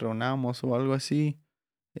nos reunamos o algo así,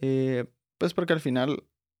 eh, pues porque al final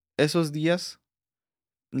esos días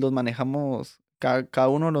los manejamos, cada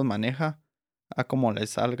uno los maneja a como le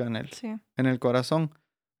salga Sí. en el corazón.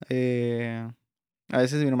 Eh, a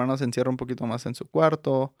veces mi hermano se encierra un poquito más en su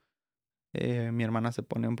cuarto, mi hermana se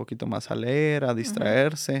pone un poquito más a leer, a Ujú,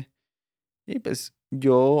 distraerse. Y pues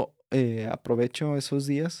yo aprovecho esos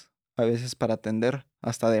días a veces para atender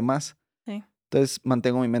hasta de más. sí. Entonces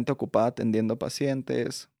mantengo mi mente ocupada atendiendo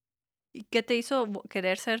pacientes. ¿Y qué te hizo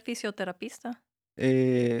querer ser fisioterapista?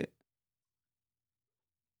 Eh,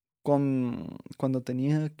 cuando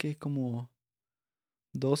tenía que como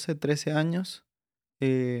 12, 13 años,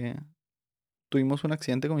 eh, tuvimos un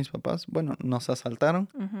accidente con mis papás. Bueno, nos asaltaron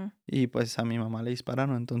Ujú. y pues a mi mamá le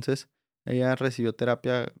dispararon. Entonces ella recibió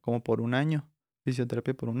terapia como por un año,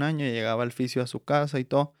 fisioterapia por un año, y llegaba el fisio a su casa y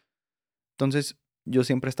todo. Entonces yo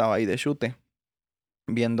siempre estaba ahí de chute,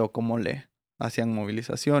 viendo cómo le hacían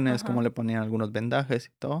movilizaciones, cómo Ajá. le ponían algunos vendajes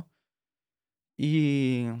y todo.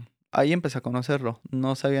 Y ahí empecé a conocerlo.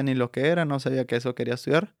 No sabía ni lo que era, no sabía que eso quería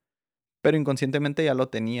estudiar, pero inconscientemente ya lo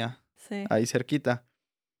tenía Sí. ahí cerquita.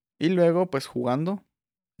 Y luego, pues jugando,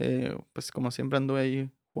 pues como siempre anduve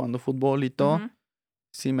ahí jugando fútbol y todo. Ujú.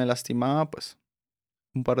 Si me lastimaba, pues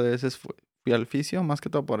un par de veces fui al fisio, más que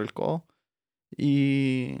todo por el codo.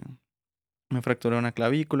 Y me fracturé una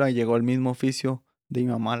clavícula y llegó el mismo fisio de mi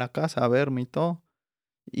mamá a la casa a verme y todo.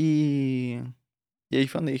 Y, y ahí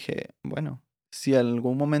fue donde dije, bueno, si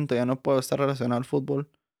algún momento ya no puedo estar relacionado al fútbol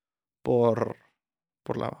por,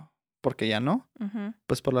 por porque ya no, Ujú.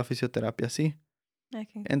 pues por la fisioterapia sí.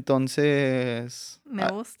 Ok. Entonces, Me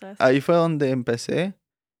gusta eso. ahí fue donde empecé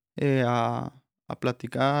eh, a, a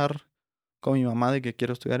platicar con mi mamá de que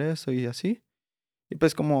quiero estudiar eso y así. Y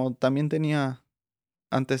pues como también tenía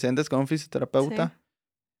antecedentes con un Sí. fisioterapeuta,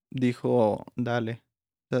 dijo, dale.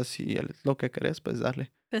 O sea, si es lo que querés, pues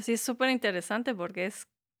dale. Pues sí, es súper interesante porque es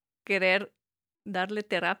querer darle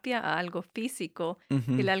terapia a algo físico. Y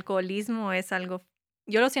Ujú. el alcoholismo es algo,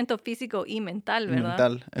 yo lo siento físico y mental, Y ¿verdad?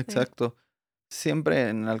 mental, Sí, exacto. Siempre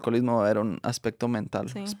en el alcoholismo era un aspecto mental,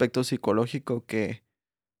 sí. aspecto psicológico que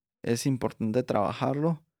es importante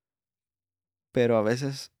trabajarlo, pero a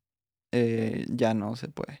veces ya no se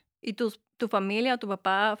puede. ¿Y tu familia o tu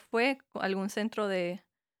papá fue a algún centro de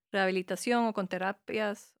rehabilitación o con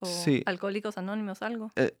terapias o Sí, alcohólicos anónimos,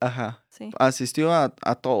 algo? ajá. Sí, Asistió a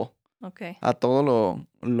todo. ok. A todo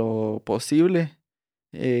lo posible.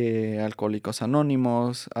 Alcohólicos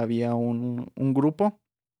Anónimos, había un grupo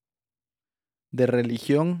de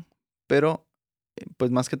religión, pero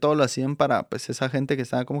pues más que todo lo hacían para pues esa gente que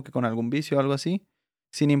estaba como que con algún vicio o algo así,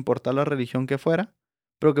 sin importar la religión que fuera,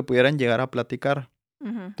 pero que pudieran llegar a platicar.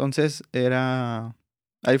 Ujú. Entonces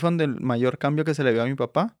ahí fue donde el mayor cambio que se le vio a mi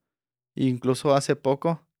papá. Incluso hace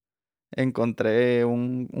poco encontré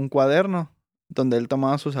un cuaderno donde él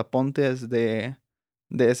tomaba sus apuntes de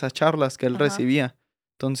esas charlas que él Ajá. recibía.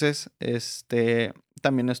 Entonces,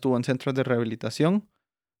 también estuvo en centros de rehabilitación,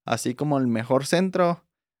 así como el mejor centro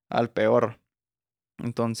al peor.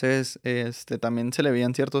 Entonces, también se le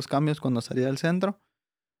veían ciertos cambios cuando salía del centro,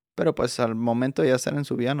 pero pues al momento de ya estar en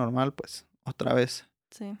su vida normal, pues otra vez.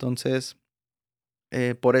 Sí. Entonces,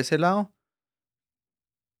 por ese lado,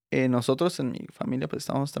 nosotros en mi familia pues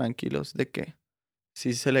estamos tranquilos de que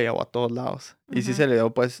sí se le llevó a todos lados. Y sí Ujú. se le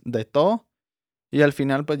dio pues de todo. Y al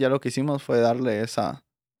final pues ya lo que hicimos fue darle esa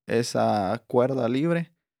cuerda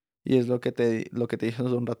libre. Y es lo que te dije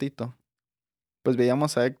hace un ratito. Pues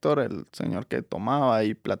veíamos a Héctor, el señor que tomaba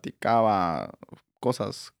y platicaba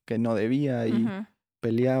cosas que no debía y Ujú.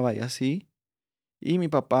 peleaba y así. Y mi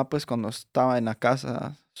papá pues cuando estaba en la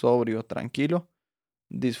casa sobrio, tranquilo,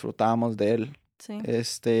 disfrutábamos de él. Sí.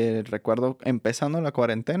 Recuerdo empezando la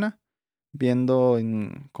cuarentena, viendo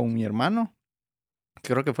con mi hermano.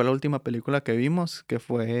 Creo que fue la última película que vimos, que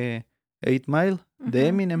fue Eight Mile de Ujú.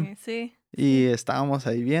 Eminem. Sí, Y sí. estábamos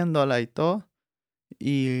ahí viéndola y todo.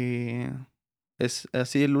 Y es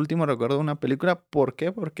así el último recuerdo de una película. ¿Por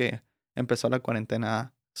qué? Porque empezó la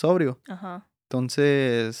cuarentena sobrio. Ajá.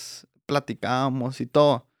 Entonces platicábamos y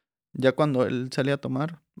todo. Ya cuando él salía a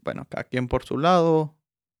tomar, bueno, cada quien por su lado,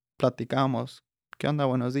 platicábamos. ¿Qué onda?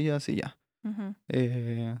 Buenos días y ya. Ujú.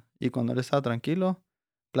 Y cuando él estaba tranquilo,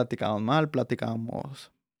 platicábamos mal,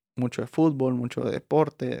 platicábamos mucho de fútbol, mucho de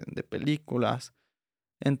deporte, de películas.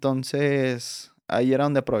 Entonces, ahí era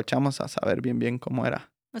donde aprovechamos a saber bien bien cómo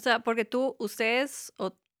era. O sea, porque ustedes,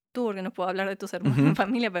 o tú, porque no puedo hablar de tus hermanos Ujú, en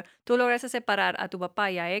familia, pero tú lograste separar a tu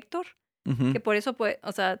papá y a Héctor, ujú, que por eso, pues,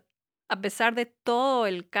 o sea, a pesar de todo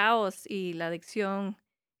el caos y la adicción,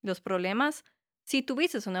 los problemas, sí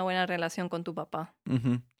tuviste una buena relación con tu papá.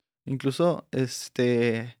 ujú. Incluso,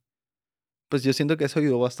 pues yo siento que eso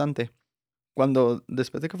ayudó bastante.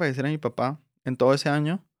 Después de que falleciera mi papá, en todo ese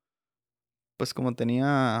año, pues como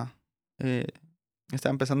eh,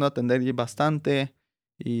 estaba empezando a atender bastante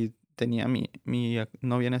y tenía mi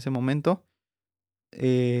novia en ese momento,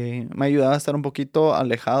 me ayudaba a estar un poquito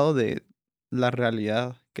alejado de la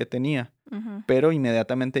realidad que tenía. Ujú. Pero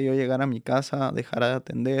inmediatamente yo llegar a mi casa, dejar de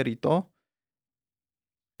atender y todo,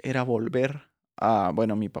 era volver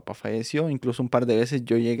bueno, mi papá falleció. Incluso un par de veces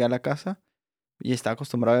yo llegué a la casa y estaba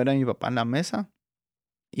acostumbrado a ver a mi papá en la mesa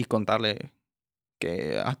y contarle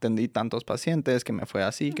que atendí tantos pacientes, que me fue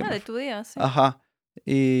así, que Ah, me de fue... tu día, sí. Ajá.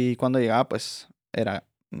 Y cuando llegaba, pues, era,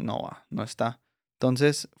 no va, no está.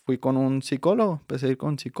 Entonces fui con un psicólogo, empecé a ir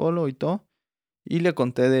con un psicólogo y todo. Y le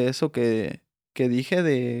conté de eso que dije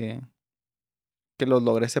de que los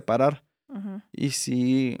logré separar. Ujú. Y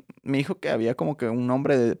sí, me dijo que había como que un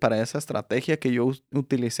nombre para esa estrategia que yo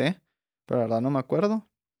utilicé, pero la verdad no me acuerdo.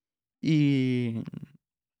 Y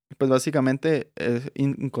pues básicamente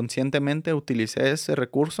inconscientemente utilicé ese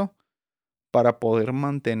recurso para poder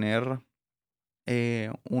mantener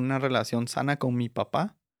una relación sana con mi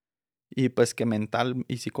papá y pues que mental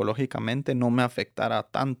y psicológicamente no me afectara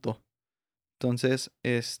tanto. Entonces,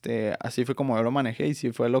 así fue como yo lo manejé y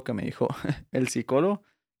sí fue lo que me dijo el psicólogo,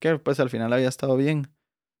 que pues al final había estado bien.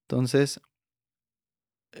 Entonces,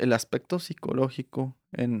 el aspecto psicológico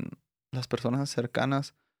en las personas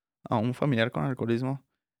cercanas a un familiar con alcoholismo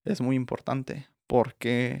es muy importante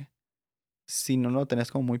porque si no lo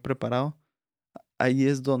tenés como muy preparado, ahí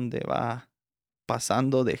es donde va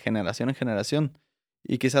pasando de generación en generación.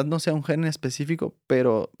 Y quizás no sea un gen específico,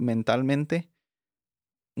 pero mentalmente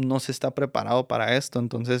no se está preparado para esto.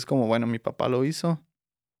 Entonces, como bueno, mi papá lo hizo,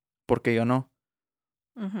 porque yo no.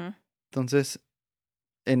 Ujú. Entonces,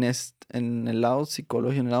 en el lado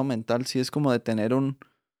psicológico, en el lado mental, sí es como de tener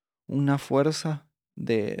una fuerza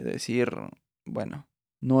de decir, bueno,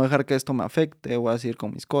 no dejar que esto me afecte, voy a seguir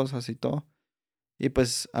con mis cosas y todo. Y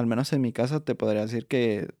pues, al menos en mi casa te podría decir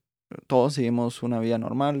que todos seguimos una vida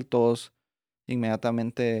normal, todos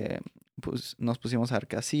inmediatamente pues, nos pusimos a ver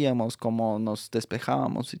qué hacíamos, cómo nos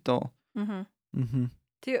despejábamos y todo. Ujú. Ujú,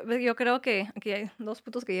 Sí, pues, yo creo que aquí hay 2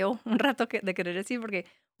 puntos que llevo un rato de querer decir, porque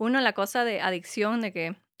uno, la cosa de adicción de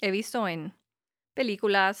que he visto en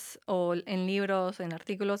películas o en libros, en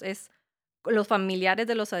artículos, es los familiares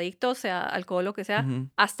de los adictos, sea alcohol, lo que sea, ujú,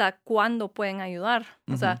 hasta cuándo pueden ayudar.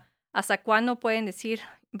 O ujú, sea, hasta cuándo pueden decir,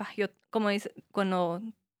 va, yo, como dice, cuando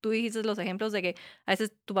tú dijiste los ejemplos de que a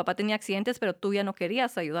veces tu papá tenía accidentes, pero tú ya no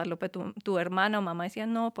querías ayudarlo, pero tu hermana o mamá decía,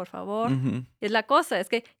 no, por favor. ujú, Es la cosa, es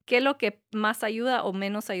que, ¿qué es lo que más ayuda o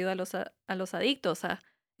menos ayuda a los adictos? A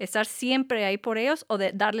estar siempre ahí por ellos o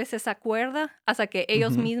de darles esa cuerda hasta que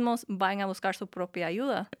ellos ujú. mismos vayan a buscar su propia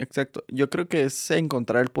ayuda. Exacto. Yo creo que es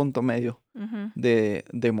encontrar el punto medio Ujú,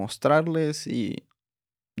 de mostrarles y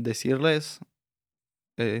decirles,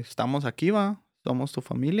 estamos aquí, va, somos tu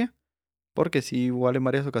familia. Porque sí, igual en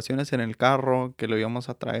varias ocasiones en el carro que lo íbamos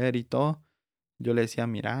a traer y todo, yo le decía,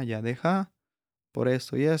 mira, ya deja por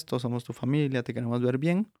esto y esto, somos tu familia, te queremos ver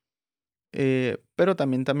bien. Pero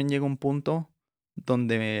también llega un punto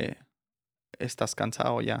donde estás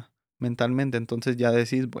cansado ya mentalmente, entonces ya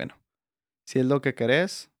decís, bueno, si es lo que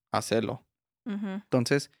querés, hacelo. ujú.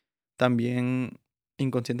 Entonces, también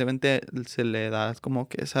inconscientemente se le da como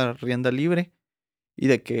que esa rienda libre y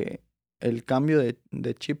de que el cambio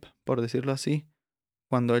de chip, por decirlo así,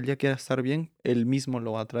 cuando él ya quiera estar bien, él mismo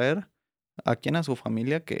lo va a traer a quien a su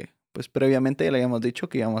familia que pues previamente ya le habíamos dicho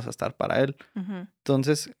que íbamos a estar para él. Ujú.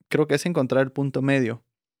 Entonces, creo que es encontrar el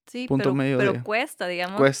Sí, punto medio pero de cuesta,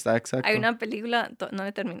 digamos. cuesta, Hay exacto. una película, no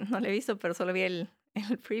la he visto, pero solo vi el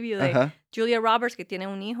preview de Ajá. Julia Roberts, que tiene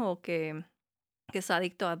un hijo que es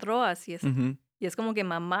adicto a drogas Ujú. y es como que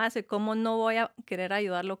mamá hace, ¿cómo no voy a querer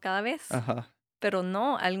ayudarlo cada vez? Ajá. Pero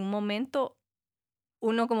no, algún momento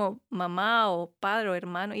uno como mamá o padre o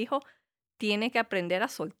hermano, hijo, tiene que aprender a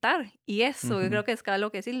soltar. Y eso, yo Ujú. creo que es cada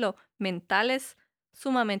lo que decir, lo mental es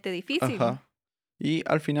sumamente difícil. Ajá. Y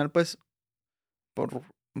al final, pues, por,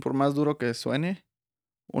 por más duro que suene,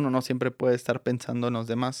 uno no siempre puede estar pensando en los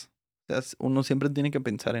demás. O sea, uno siempre tiene que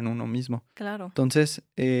pensar en uno mismo. Claro. Entonces,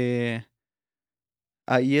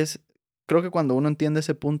 ahí es, creo que cuando uno entiende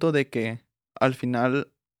ese punto de que al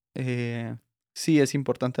final sí es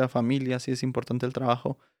importante la familia, sí es importante el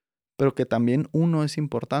trabajo, pero que también uno es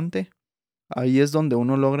importante, ahí es donde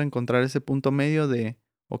uno logra encontrar ese punto medio de,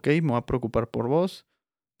 ok, me voy a preocupar por vos,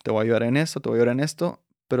 te voy a ayudar en esto, te voy a ayudar en esto,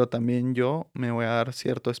 pero también yo me voy a dar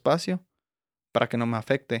cierto espacio para que no me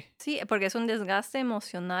afecte. Sí, porque es un desgaste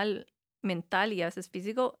emocional, mental y a veces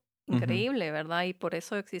físico Ujú, increíble, ¿verdad? Y por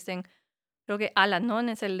eso existen, creo que Al-Anon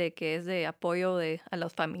es el de que es de apoyo a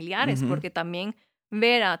los familiares, ujú, porque también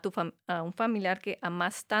ver a un familiar que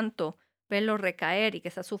amas tanto, verlo recaer y que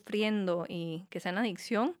está sufriendo y que está en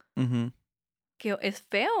adicción, ujú, que es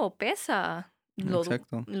feo, pesa,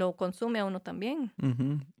 exacto. lo consume a uno también.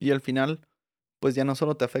 Ujú. Y al final, pues ya no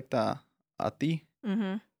solo te afecta a ti,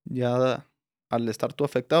 Ujú, ya al estar tú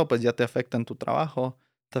afectado, pues ya te afecta en tu trabajo,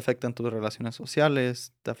 te afectan tus relaciones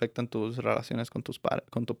sociales, te afectan tus relaciones con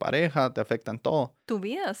con tu pareja, te afectan todo. Tu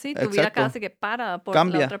vida, sí, tu vida Exacto, casi que para por la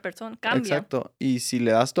cambia, otra persona, cambia. exacto. Y si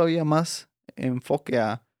le das todavía más enfoque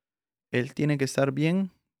a él tiene que estar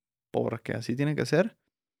bien porque así tiene que ser,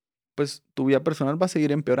 pues tu vida personal va a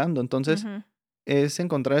seguir empeorando. Entonces, Ujú. es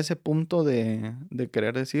encontrar ese punto de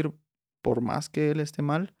querer decir, por más que él esté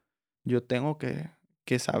mal, yo tengo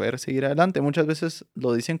que saber seguir adelante. Muchas veces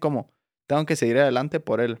lo dicen como, tengo que seguir adelante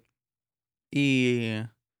por él. Y,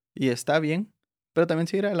 y está bien, pero también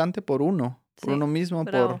seguir adelante por Sí, uno mismo,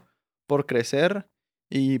 bravo. por crecer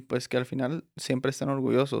y pues que al final siempre estén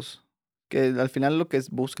orgullosos. Que al final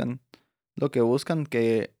buscan, lo que buscan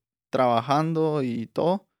que trabajando y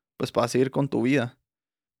todo, pues para seguir con tu vida.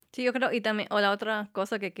 Sí, yo creo, y también, o la otra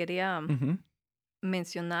cosa que quería Ujú.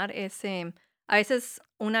 mencionar es, a veces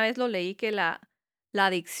una vez lo leí que la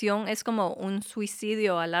adicción es como un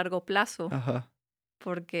suicidio a largo plazo, Ajá.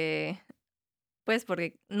 porque, pues,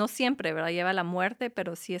 porque no siempre, ¿verdad? Lleva a la muerte,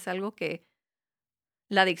 pero sí es algo que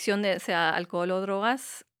la adicción de sea alcohol o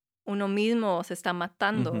drogas, uno mismo se está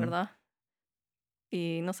matando, Ujú. ¿verdad?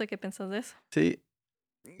 Y no sé qué piensas de eso. Sí,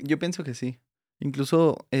 yo pienso que sí.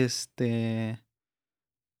 Incluso,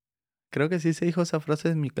 creo que sí se dijo esa frase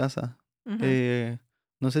en mi casa. Ujú. Eh,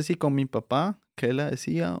 no sé si con mi papá, que él la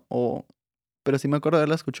decía, pero sí me acuerdo de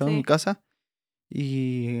haberla escuchado en mi Sí, casa.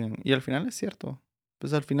 Y al final es cierto.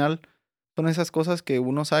 Pues al final son esas cosas que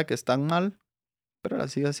uno sabe que están mal, pero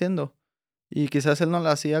las sigue haciendo. Y quizás él no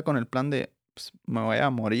la hacía con el plan de, pues, me voy a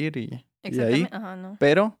morir y ahí. exactamente. Ajá, no.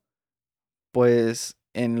 Pero, pues,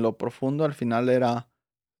 en lo profundo al final era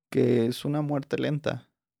que es una muerte lenta.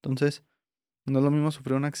 Entonces, no es lo mismo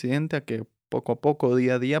sufrir un accidente a que poco a poco,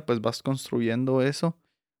 día a día, pues vas construyendo eso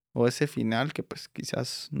o ese final que pues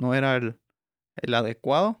quizás no era el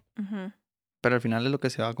adecuado, Ujú. pero al final es lo que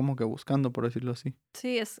se va como que buscando, por decirlo así.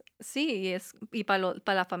 Y para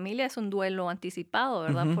la familia es un duelo anticipado,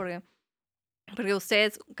 ¿verdad? Ujú. Porque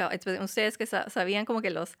ustedes que sabían como que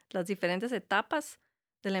las diferentes etapas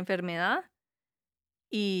de la enfermedad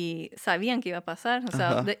y sabían que iba a pasar, o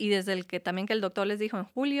sea, Ajá, y desde el que también que el doctor les dijo en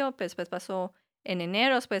julio, pues pasó en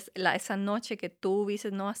enero, pues esa noche que tú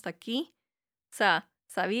dices, no, hasta aquí, o sea,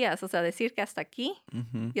 sabías, o sea, decir que hasta aquí,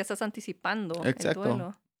 ujú, ya estás anticipando el exacto.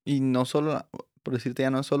 duelo. Y no solo, por decirte, ya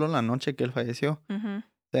no es solo la noche que él falleció, Ujú.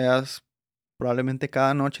 seas probablemente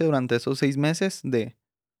cada noche durante esos 6 meses de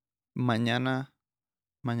mañana,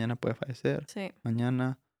 mañana puede fallecer, Sí,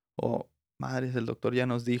 mañana, o madres, el doctor ya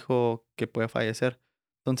nos dijo que puede fallecer.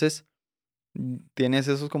 Entonces, tienes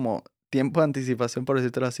esos como tiempo de anticipación, por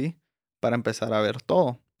decírtelo así, para empezar a ver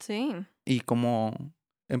todo. sí. Y como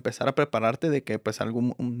empezar a prepararte de que pues en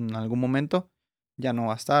algún momento ya no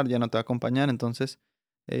va a estar, ya no te va a acompañar. Entonces,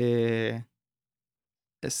 eh,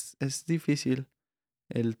 es difícil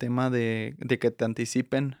el tema de que te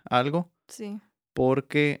anticipen algo Sí.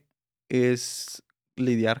 porque es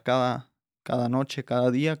lidiar cada noche,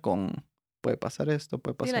 cada día con puede pasar esto,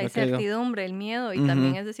 puede Sí, la pasar aquello. incertidumbre, el miedo, y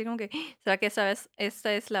también Ujú, es decir como que, ¿será que esta vez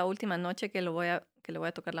esta es la última noche que le voy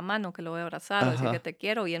a tocar la mano, que lo voy a abrazar o decir que ajá, te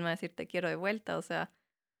quiero y él me va a decir te quiero de vuelta? O sea,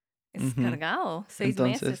 es ujú. cargado, 6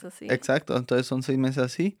 meses Entonces, así. exacto, entonces son 6 meses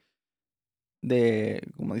así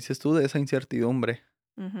como dices tú, de esa incertidumbre.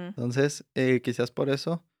 Ujú. Entonces, quizás por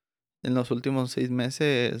eso, en los últimos 6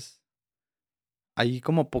 meses, hay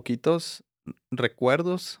como poquitos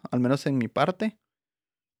recuerdos, al menos en mi parte,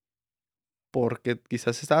 porque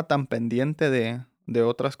quizás estaba tan pendiente de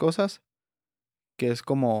otras cosas, que es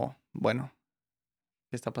como, bueno,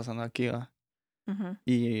 ¿qué está pasando aquí, va? Ujú.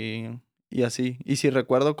 Y, y así. Y si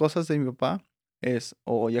recuerdo cosas de mi papá, es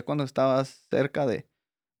o ya cuando estaba cerca de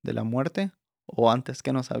la muerte, o antes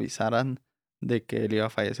que nos avisaran de que él iba a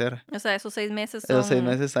fallecer. O sea, esos 6 meses Esos 6 son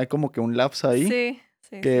meses hay como que un lapso ahí sí,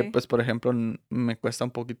 sí, que, sí. pues, por ejemplo, me cuesta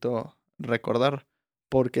un poquito recordar,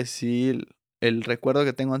 porque sí, el recuerdo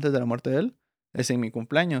que tengo antes de la muerte de él es en mi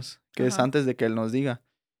cumpleaños, que es Ajá. antes de que él nos diga.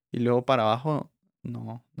 Y luego para abajo,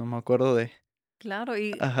 no me acuerdo de Claro,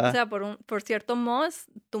 y, o ajá, sea, por cierto modo, es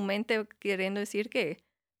tu mente queriendo decir que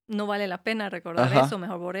no vale la pena recordar eso, ajá,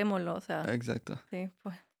 mejor borrémoslo, o sea, exacto. sí,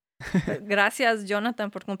 pues gracias, Jonathan,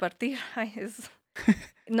 por compartir. Ay,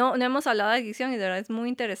 no hemos hablado de adicción y de verdad es muy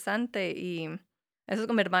interesante y eso es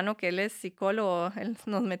con mi hermano que él es psicólogo, él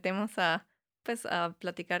nos metemos pues, a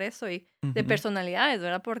platicar eso y de Ujú, personalidades,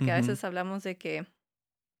 ¿verdad? Porque a ujú, veces hablamos de que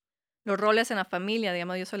los roles en la familia,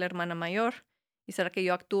 digamos, yo soy la hermana mayor y será que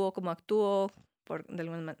yo actúo como actúo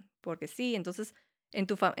porque sí. Entonces,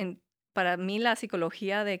 para mí la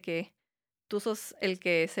psicología de que tú sos el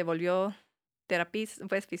que se volvió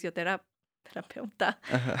pues fisioterapeuta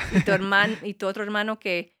ajá. y tu otro hermano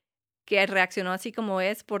que que reaccionó así como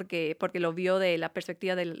es porque lo vio de la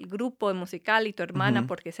perspectiva del grupo musical y tu hermana Ujú.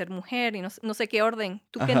 porque ser mujer y no sé qué orden.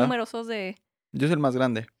 ¿Tú qué Ajá. número sos de? Yo soy el más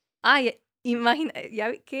grande. Ay, imagina, ya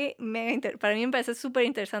vi que para mí me parece súper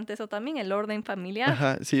interesante eso también, el orden familiar.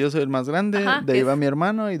 Ajá. Sí, yo soy el más grande, Ajá, de que ahí va es mi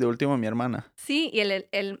hermano y de último mi hermana. sí, y el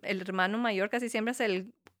hermano mayor casi siempre es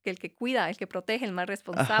el que cuida, el que protege, el más Ajá.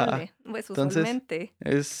 responsable, pues Entonces, usualmente.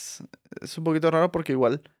 es es un poquito raro porque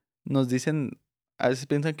igual nos dicen a veces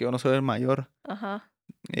piensan que yo no soy el mayor, Ajá,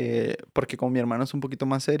 porque como mi hermano es un poquito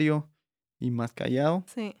más serio y más callado,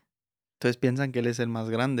 sí, entonces piensan que él es el más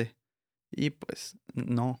grande. Y pues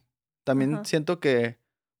no. También ajá, siento que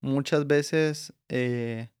muchas veces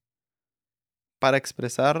para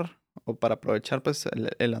expresar o para aprovechar pues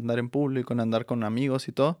el andar en público, el andar con amigos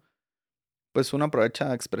y todo, pues uno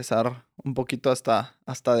aprovecha a expresar un poquito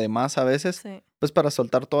hasta de más a veces, sí. pues para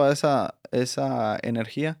soltar toda esa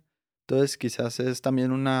energía. Entonces quizás es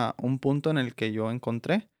también un punto en el que yo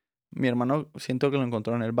encontré. Mi hermano siento que lo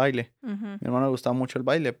encontró en el baile. Ujú. Mi hermano le gustaba mucho el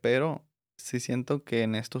baile, pero sí siento que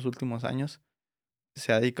en estos últimos años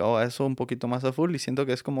se ha dedicado a eso un poquito más a full y siento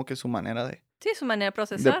que es como que su manera Sí, su manera de de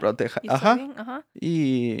procesar, proteger. y está Ajá. bien, ajá,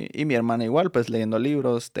 Y mi hermana igual, pues leyendo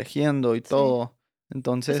libros, tejiendo y sí. todo. Pues son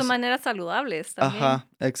Entonces, maneras saludables también. ajá,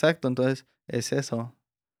 exacto. Entonces, es eso.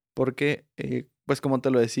 Porque, pues como te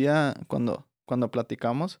lo decía cuando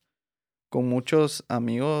platicamos con muchos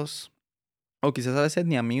amigos, o quizás a veces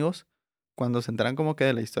ni amigos, cuando se enteran como que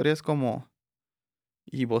de la historia es como,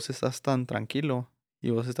 y vos estás tan tranquilo,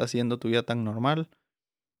 y vos estás haciendo tu vida tan normal.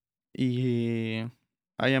 Y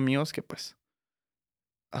hay amigos que pues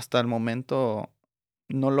hasta el momento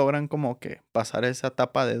no logran como que pasar esa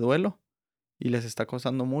etapa de duelo y les está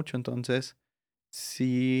costando mucho. Entonces,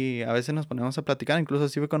 sí, a veces nos ponemos a platicar. Incluso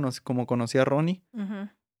así fue como conocí a Ronnie, Ujú.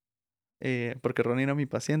 porque Ronnie era mi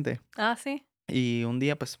paciente. Ah, sí. Y un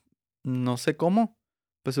día, pues, no sé cómo,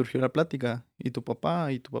 pues surgió la plática. Y tu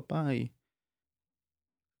papá, y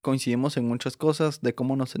coincidimos en muchas cosas de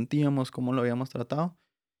cómo nos sentíamos, cómo lo habíamos tratado.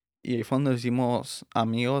 Y ahí fue donde nos hicimos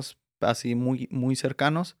amigos así muy, muy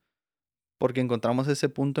cercanos porque encontramos ese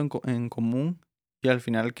punto en común y al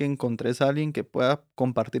final que encontres a alguien que pueda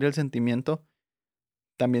compartir el sentimiento,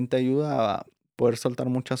 también te ayuda a poder soltar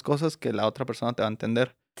muchas cosas que la otra persona te va a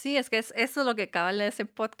entender. Sí, es que eso es lo que cabal de ese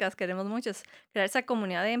podcast queremos mucho, es crear esa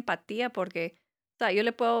comunidad de empatía, porque, o sea, yo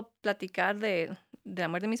le puedo platicar de la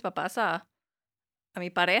muerte de mis papás a mi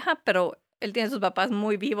pareja, pero él tiene sus papás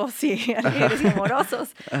muy vivos y Ajá. alegres y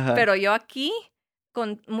amorosos. Ajá. Pero yo aquí,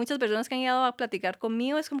 con muchas personas que han llegado a platicar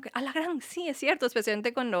conmigo, es como que, a la gran, sí, es cierto,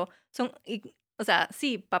 especialmente cuando son, o sea,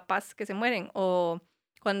 sí, papás que se mueren, o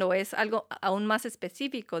cuando es algo aún más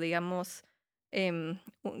específico, digamos,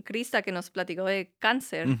 Krista que nos platicó de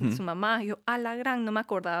cáncer de Ujú, su mamá, y yo, a la gran, no me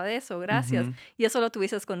acordaba de eso, gracias. ujú, Y eso lo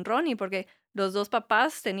tuviste con Ronnie, porque los dos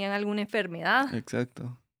papás tenían alguna enfermedad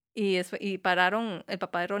exacto. y pararon, el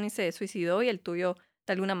papá de Ronnie se suicidó y el tuyo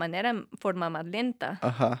de alguna manera en forma más lenta.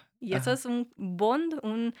 Ajá, Y eso ajá. es un bond,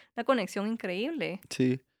 una conexión increíble.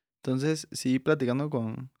 Sí. Entonces, sí, platicando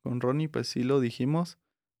con Ronnie, pues sí lo dijimos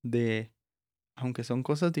de, aunque son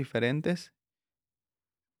cosas diferentes,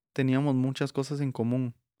 teníamos muchas cosas en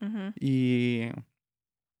común. Ujú. Y,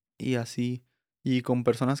 y así, y con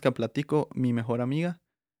personas que platico, mi mejor amiga,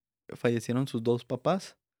 fallecieron sus dos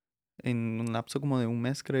papás en un lapso como de un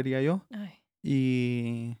mes, creería yo. Ay.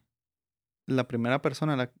 Y la primera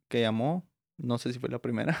persona a la que llamó, no sé si fue la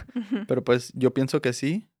primera, Ujú, pero pues yo pienso que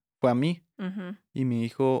sí, fue a mí. ujú. Y me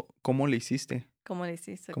dijo, ¿cómo le hiciste? ¿Cómo le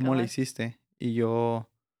hiciste, ¿Cómo le cabal? hiciste? Y yo,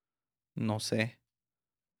 no sé,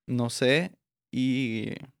 no sé.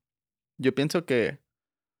 Y yo pienso que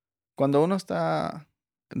cuando uno está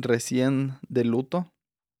recién de luto,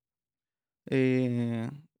 eh,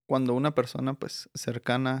 cuando una persona pues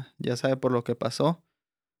cercana ya sabe por lo que pasó,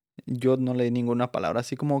 yo no leí ninguna palabra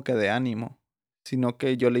así como que de ánimo, sino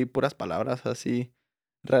que yo leí puras palabras así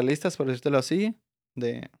realistas, por decírtelo así,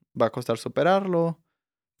 de va a costar superarlo,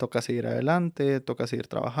 toca seguir adelante, toca seguir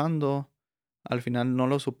trabajando, al final no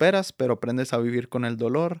lo superas, pero aprendes a vivir con el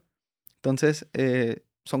dolor. Entonces,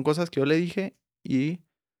 son cosas que yo le dije y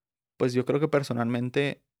pues yo creo que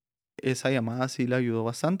personalmente esa llamada sí le ayudó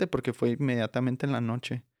bastante porque fue inmediatamente en la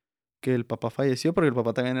noche que el papá falleció, porque el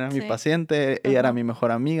papá también era mi Sí, paciente, ella era ajá. mi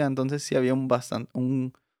mejor amiga, entonces sí había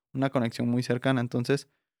una conexión muy cercana. Entonces,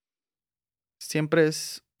 siempre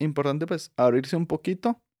es importante pues abrirse un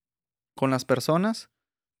poquito con las personas,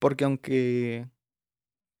 porque aunque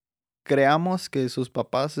creamos que sus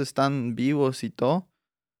papás están vivos y todo,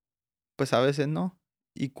 pues a veces no.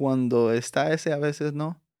 Y cuando está ese a veces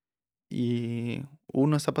no, y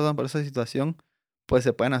uno está pasando por esa situación, pues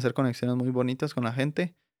se pueden hacer conexiones muy bonitas con la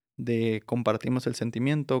gente compartimos el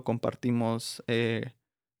sentimiento, compartimos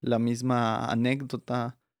la misma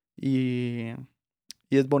anécdota y,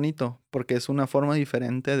 y es bonito porque es una forma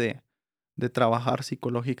diferente de trabajar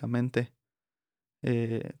psicológicamente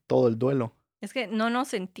todo el duelo. Es que no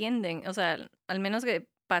nos entienden, o sea, al menos que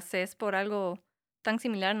pases por algo tan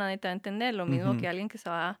similar, nadie te va a entender. Lo mismo Ujú, que alguien que se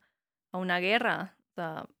va a una guerra. O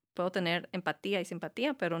sea, puedo tener empatía y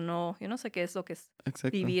simpatía, pero no, yo no sé qué es lo que es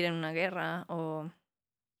exacto. vivir en una guerra.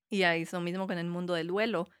 Y ahí es lo mismo con el mundo del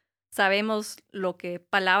duelo. Sabemos lo que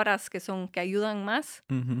palabras que ayudan más,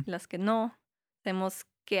 Ujú, las que no. Sabemos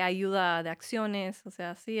qué ayuda de acciones. O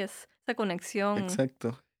sea, sí es esa conexión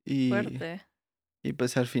exacto. Y, fuerte. y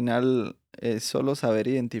pues al final es solo saber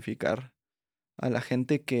identificar a la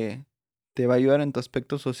gente que te va a ayudar en tu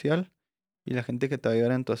aspecto social y la gente que te va a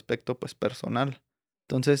ayudar en tu aspecto pues personal.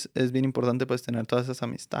 Entonces es bien importante pues tener todas esas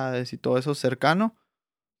amistades y todo eso cercano.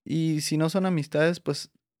 Y si no son amistades,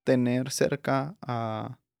 pues tener cerca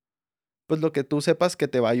a pues lo que tú sepas que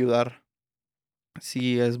te va a ayudar.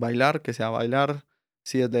 Si es bailar, que sea bailar.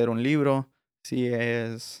 Si es leer un libro. Si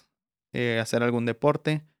es hacer algún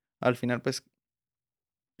deporte. Al final pues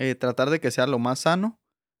tratar de que sea lo más sano.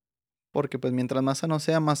 Porque pues mientras más sano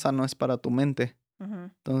sea, más sano es para tu mente.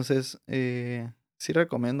 Ujú. Entonces, sí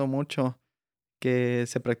recomiendo mucho que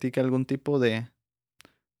se practique algún tipo de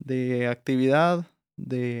actividad,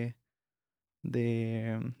 de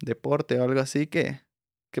deporte o algo así que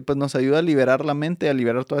pues nos ayuda a liberar la mente, a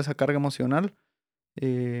liberar toda esa carga emocional.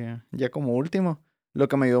 Ya como último, lo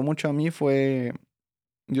que me ayudó mucho a mí fue,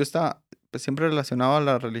 yo estaba pues, siempre relacionado a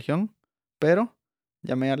la religión, pero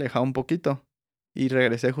ya me he alejado un poquito y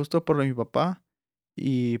regresé justo por mi papá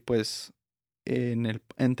y pues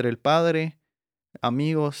entre el padre,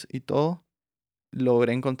 amigos y todo,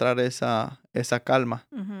 logré encontrar esa calma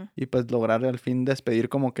Ujú, y pues lograr al fin despedir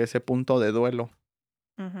como que ese punto de duelo.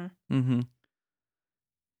 ujú. Ujú.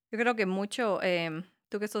 Yo creo que mucho,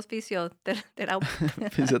 tú que sos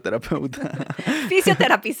Fisioterapeuta.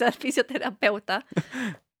 fisioterapeuta,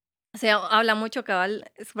 se habla mucho,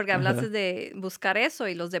 cabal, es porque hablaste Ajá. de buscar eso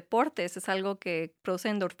y los deportes es algo que produce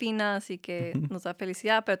endorfinas y que Ujú. nos da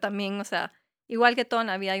felicidad, pero también, o sea, igual que todo en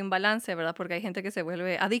la vida hay un balance, ¿verdad? Porque hay gente que se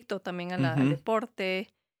vuelve adicto también al Ujú. deporte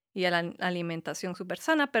y a la alimentación súper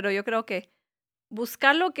sana, pero yo creo que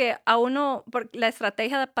buscar lo que a uno, la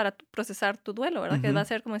estrategia para procesar tu duelo, ¿verdad? Que va Ujú. a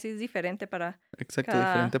ser, como decís, diferente para Exacto,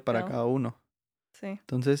 diferente para cada, cada uno. sí.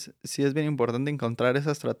 Entonces, sí es bien importante encontrar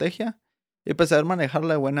esa estrategia y pues saber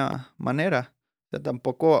manejarla de buena manera. O sea,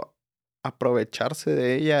 tampoco aprovecharse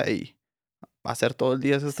de ella y hacer todo el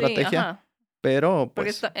día esa Sí, estrategia, ajá. pero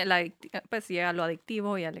Porque pues, pues llega a lo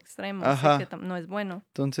adictivo y al extremo, sí, que ajá. no es bueno.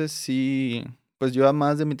 Entonces sí, pues yo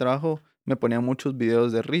además de mi trabajo me ponía muchos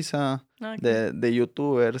videos de risa, Ah, de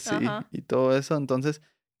youtubers ajá, y todo eso. Entonces,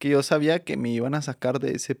 que yo sabía que me iban a sacar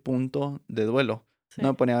de ese punto de duelo. No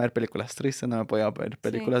me sí, ponía a ver películas tristes, no me podía ver sí.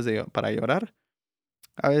 películas para llorar.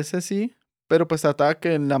 A veces sí, pero pues trataba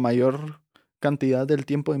que en la mayor cantidad del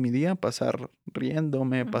tiempo de mi día pasar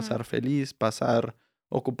riéndome, Ujú. pasar feliz, pasar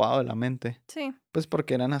ocupado de la mente. Sí, Pues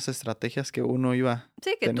porque eran las estrategias que uno iba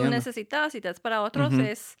sí, que tú teniendo. necesitas y te das para otros Ujú.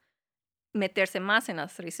 es meterse más en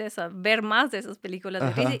las tristezas, ver más de esas películas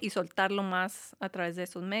de risa Ajá. y soltarlo más a través de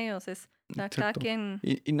esos medios. Es, o sea, cada Exacto. quien,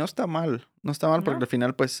 Y no está mal, no está mal porque ¿no? al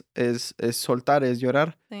final pues es soltar, es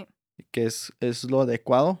llorar, Sí, que es lo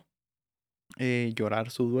adecuado, llorar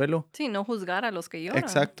su duelo. sí, no juzgar a los que lloran.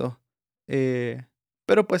 Exacto. Eh,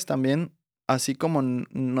 pero pues también, así como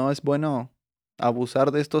no es bueno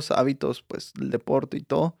abusar de estos hábitos, pues del deporte y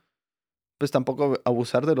todo, pues tampoco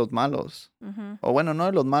abusar de los malos. Ujú. O bueno, no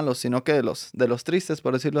de los malos, sino que de los tristes,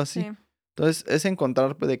 por decirlo así. Sí, Entonces es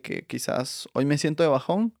encontrar pues, de que quizás hoy me siento de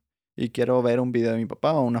bajón y quiero ver un video de mi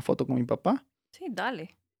papá o una foto con mi papá. sí,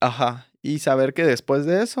 dale. Ajá, y saber que después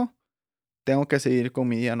de eso tengo que seguir con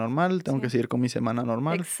mi día normal, tengo que Sí. seguir con mi semana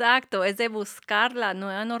normal. Exacto, es de buscar la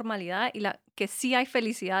nueva normalidad y que sí hay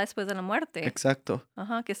felicidad después de la muerte. Exacto,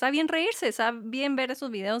 Ajá, que está bien reírse, está bien ver esos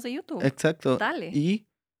videos de YouTube. exacto. Dale. Y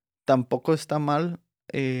tampoco está mal,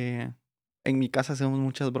 en mi casa hacemos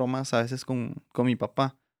muchas bromas a veces con mi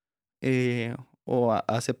papá. O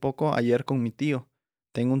hace poco, ayer con mi tío.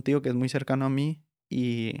 Tengo un tío que es muy cercano a mí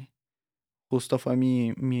y justo fue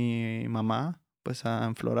mi mamá pues a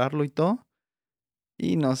enflorarlo y todo.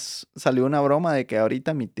 Y nos salió una broma de que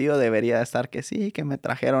ahorita mi tío debería estar que sí, que me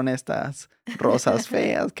trajeron estas rosas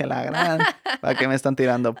feas, que la gran, para que me están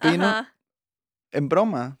tirando pino. Ajá, En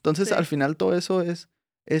broma. Entonces, al sí. final todo eso es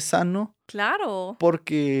sano Claro.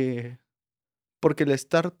 porque, porque el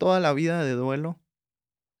estar toda la vida de duelo,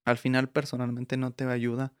 al final personalmente no te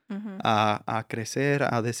ayuda Ujú. a crecer,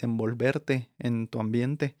 a desenvolverte en tu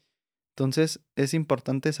ambiente. Entonces es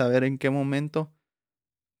importante saber en qué momento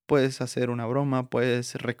puedes hacer una broma,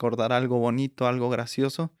 puedes recordar algo bonito, algo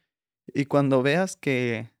gracioso. Y cuando veas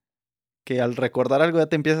que al recordar algo ya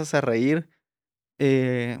te empiezas a reír,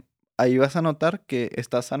 eh, ahí vas a notar que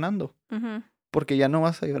estás sanando. Ujú. Porque ya no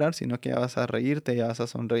vas a llorar, sino que ya vas a reírte, ya vas a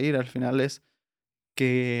sonreír. Al final es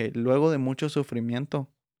que luego de mucho sufrimiento,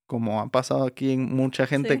 como ha pasado aquí en mucha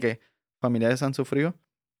gente Sí. que familiares han sufrido,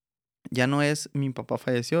 ya no es mi papá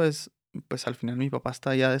falleció, es pues al final mi papá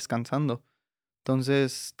está ya descansando.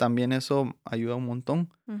 Entonces también eso ayuda un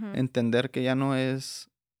montón. Ujú. Entender que ya no es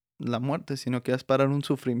la muerte, sino que es parar un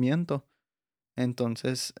sufrimiento.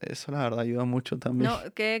 Entonces eso la verdad ayuda mucho también.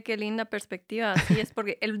 No, qué linda perspectiva. Así es,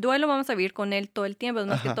 porque el duelo vamos a vivir con él todo el tiempo. Es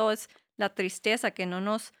más que Ajá. todo es la tristeza, que no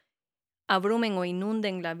nos abrumen o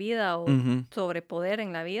inunden la vida o Ujú.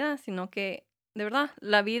 sobrepoderen la vida, sino que de verdad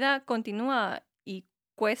la vida continúa y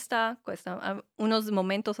cuesta unos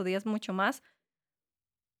momentos o días mucho más,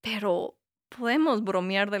 pero podemos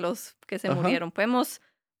bromear de los que se Ajá. murieron, podemos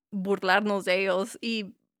burlarnos de ellos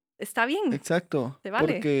y está bien, Exacto. se vale.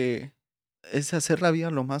 Porque es hacer la vida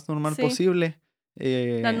lo más normal Sí, posible.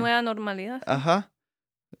 la nueva normalidad, sí. Ajá.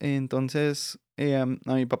 Entonces, a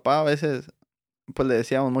mi papá a veces, pues le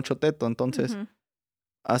decíamos mucho teto. Entonces, Ujú.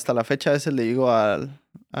 hasta la fecha a veces le digo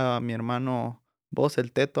a mi hermano, vos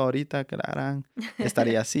el teto ahorita, que la harán,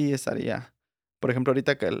 estaría así, estaría. Por ejemplo,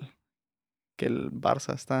 ahorita que el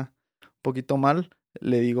Barça está un poquito mal,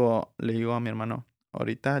 le digo a mi hermano,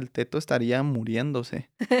 ahorita el teto estaría muriéndose.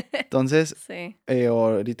 Entonces, Sí. o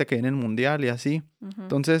ahorita que viene el mundial y así. Ujú.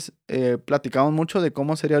 Entonces, platicamos mucho de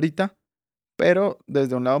cómo sería ahorita, pero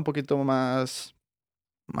desde un lado un poquito más,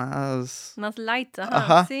 Más light, ajá,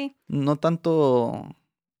 ajá, sí. no tanto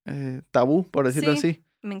tabú, por decirlo Sí, así.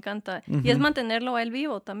 me encanta. Y es Ujú. mantenerlo a él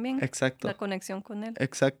vivo también, la Exacto, conexión con él.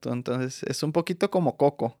 exacto. Entonces, es un poquito como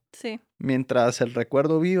Coco. Sí, Mientras el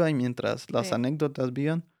recuerdo viva y mientras las sí, anécdotas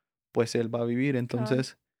vivan, pues él va a vivir. cabal.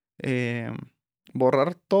 Entonces, em,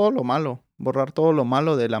 borrar todo lo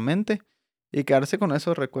malo de la mente y quedarse con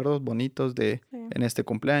esos recuerdos bonitos de Sí. en este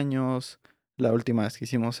cumpleaños, la última vez que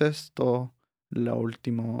hicimos esto, la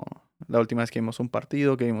última vez que vimos un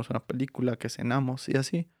partido, que vimos una película, que cenamos y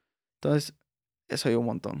así. Entonces, eso ayuda un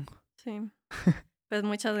montón. Sí. Pues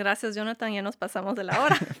muchas gracias, Jonathan. Ya nos pasamos de la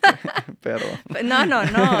hora. Pero,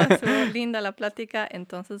 No. Estuvo linda la plática.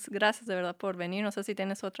 Entonces, gracias de verdad por venir. No sé si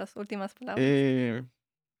tienes otras últimas palabras. eh,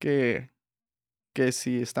 que, que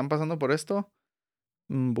si están pasando por esto,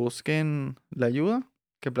 busquen la ayuda,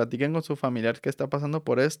 que platiquen con su familiar que está pasando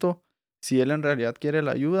por esto, si él en realidad quiere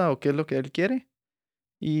la ayuda o qué es lo que él quiere.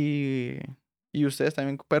 Y, y ustedes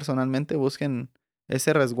también personalmente busquen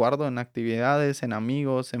ese resguardo en actividades, en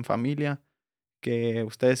amigos, en familia, que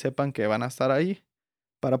ustedes sepan que van a estar ahí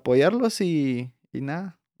para apoyarlos y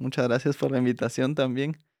nada. Muchas gracias por la invitación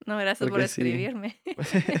también, No, gracias por porque sí, escribirme.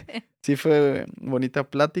 sí fue bonita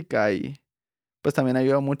plática y pues también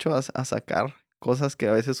ayuda mucho a sacar cosas que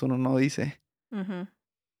a veces uno no dice. Ujú.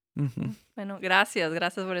 Ujú. Bueno, gracias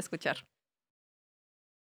por escuchar.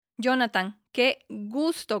 Jonathan, qué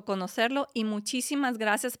gusto conocerlo y muchísimas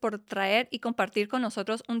gracias por traer y compartir con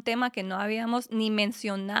nosotros un tema que no habíamos ni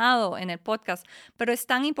mencionado en el podcast, pero es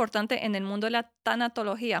tan importante en el mundo de la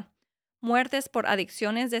tanatología: muertes por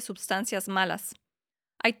adicciones de sustancias malas.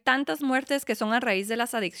 Hay tantas muertes que son a raíz de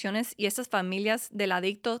las adicciones y esas familias del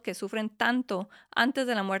adicto que sufren tanto antes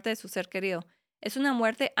de la muerte de su ser querido. Es una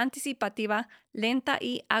muerte anticipativa, lenta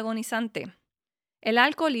y agonizante. El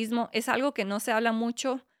alcoholismo es algo que no se habla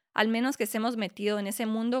mucho, al menos que estemos metido en ese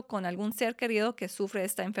mundo con algún ser querido que sufre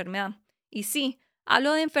esta enfermedad. Y sí,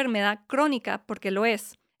 hablo de enfermedad crónica porque lo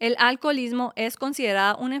es. El alcoholismo es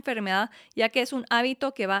considerada una enfermedad ya que es un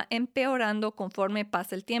hábito que va empeorando conforme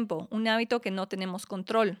pasa el tiempo, un hábito que no tenemos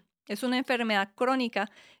control. Es una enfermedad crónica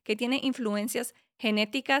que tiene influencias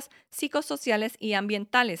genéticas, psicosociales y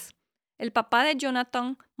ambientales. El papá de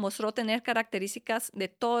Jonathan mostró tener características de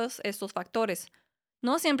todos estos factores.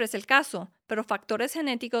 No siempre es el caso, pero factores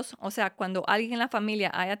genéticos, o sea, cuando alguien en la familia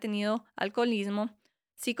haya tenido alcoholismo,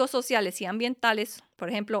 psicosociales y ambientales, por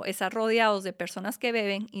ejemplo, estar rodeados de personas que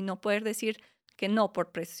beben y no poder decir que no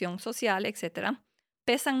por presión social, etcétera,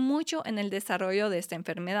 pesan mucho en el desarrollo de esta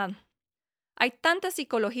enfermedad. Hay tanta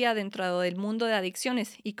psicología dentro del mundo de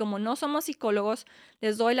adicciones y como no somos psicólogos,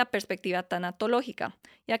 les doy la perspectiva tanatológica,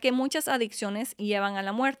 ya que muchas adicciones llevan a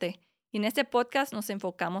la muerte y en este podcast nos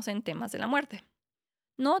enfocamos en temas de la muerte.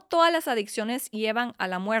 No todas las adicciones llevan a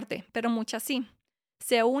la muerte, pero muchas sí.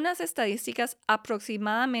 Según las estadísticas,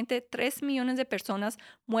 aproximadamente 3 millones de personas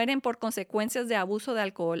mueren por consecuencias de abuso de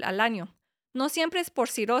alcohol al año. No siempre es por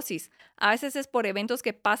cirrosis, a veces es por eventos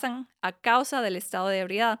que pasan a causa del estado de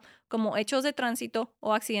ebriedad, como hechos de tránsito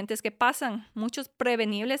o accidentes que pasan, muchos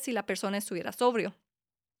prevenibles si la persona estuviera sobrio.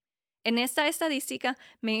 En esta estadística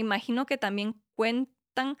me imagino que también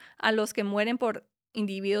cuentan a los que mueren por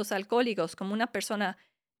individuos alcohólicos, como una persona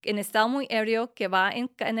en estado muy ebrio que va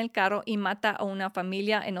en el carro y mata a una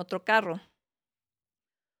familia en otro carro.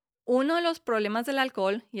 Uno de los problemas del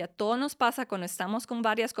alcohol, y a todos nos pasa cuando estamos con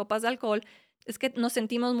varias copas de alcohol, es que nos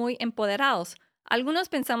sentimos muy empoderados. Algunos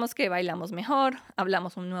pensamos que bailamos mejor,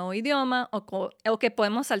 hablamos un nuevo idioma o que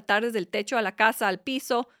podemos saltar desde el techo a la casa al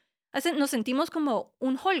piso. Nos sentimos como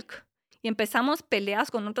un Hulk y empezamos peleas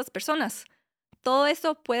con otras personas. Todo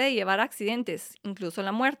esto puede llevar a accidentes, incluso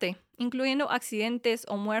la muerte, incluyendo accidentes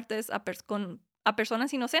o muertes a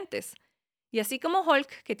personas inocentes. Y así como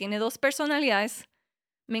Hulk, que tiene 2 personalidades,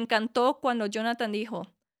 me encantó cuando Jonathan dijo,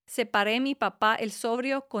 separé mi papá el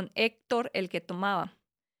sobrio con Héctor el que tomaba.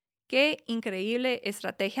 Qué increíble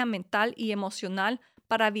estrategia mental y emocional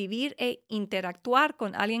para vivir e interactuar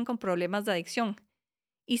con alguien con problemas de adicción.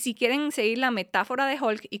 Y si quieren seguir la metáfora de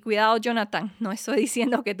Hulk, y cuidado Jonathan, no estoy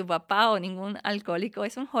diciendo que tu papá o ningún alcohólico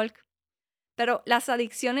es un Hulk, pero las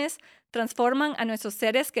adicciones transforman a nuestros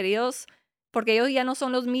seres queridos porque ellos ya no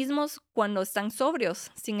son los mismos cuando están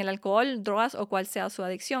sobrios, sin el alcohol, drogas o cual sea su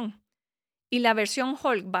adicción. Y la versión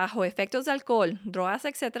Hulk bajo efectos de alcohol, drogas,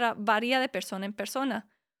 etc. varía de persona en persona.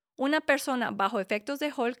 Una persona bajo efectos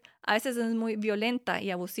de Hulk a veces es muy violenta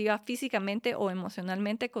y abusiva físicamente o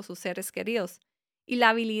emocionalmente con sus seres queridos. Y la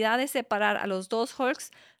habilidad de separar a los 2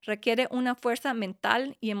 Hulks requiere una fuerza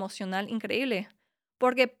mental y emocional increíble.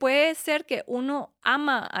 Porque puede ser que uno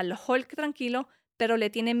ama al Hulk tranquilo, pero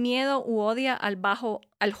le tiene miedo u odia al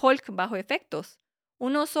Hulk bajo efectos.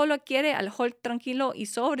 Uno solo quiere al Hulk tranquilo y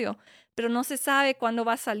sobrio, pero no se sabe cuándo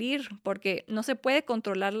va a salir porque no se puede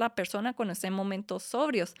controlar la persona cuando está en momentos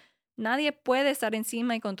sobrios. Nadie puede estar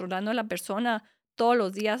encima y controlando a la persona todos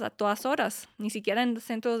los días a todas horas, ni siquiera en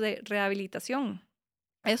centros de rehabilitación.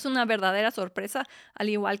 Es una verdadera sorpresa, al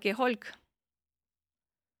igual que Hulk.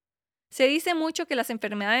 Se dice mucho que las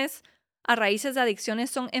enfermedades a raíces de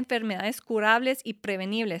adicciones son enfermedades curables y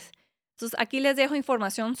prevenibles. Entonces, aquí les dejo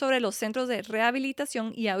información sobre los centros de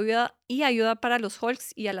rehabilitación y ayuda para los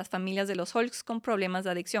Hulks y a las familias de los Hulks con problemas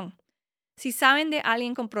de adicción. Si saben de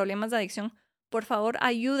alguien con problemas de adicción, por favor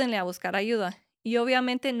ayúdenle a buscar ayuda. Y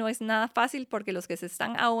obviamente no es nada fácil porque los que se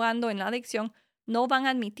están ahogando en la adicción no van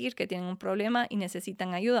a admitir que tienen un problema y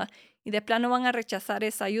necesitan ayuda. Y de plano van a rechazar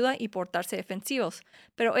esa ayuda y portarse defensivos.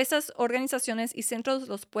 Pero esas organizaciones y centros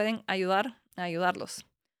los pueden ayudar a ayudarlos.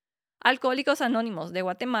 Alcohólicos Anónimos de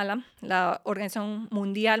Guatemala, la organización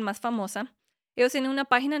mundial más famosa, ellos tienen una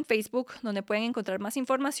página en Facebook donde pueden encontrar más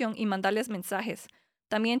información y mandarles mensajes.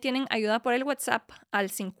 También tienen ayuda por el WhatsApp al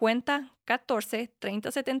 50 14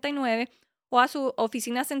 30 79 o a su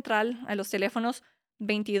oficina central a los teléfonos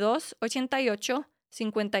 22 88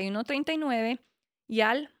 51 39 y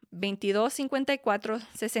al 22 54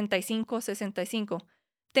 65 65.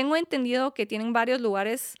 Tengo entendido que tienen varios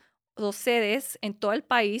lugares o sedes en todo el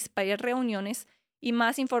país para ir a reuniones y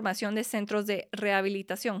más información de centros de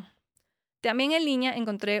rehabilitación. También en línea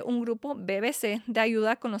encontré un grupo BBC de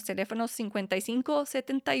ayuda con los teléfonos 55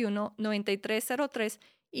 71 93 03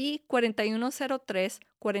 y 4103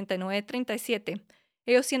 49 37.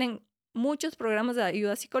 Ellos tienen muchos programas de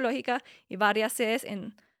ayuda psicológica y varias sedes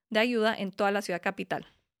de ayuda en toda la ciudad capital.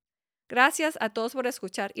 Gracias a todos por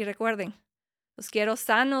escuchar y recuerden, los quiero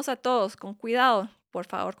sanos a todos, con cuidado, por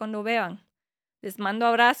favor, cuando beban. Les mando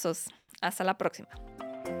abrazos. Hasta la próxima.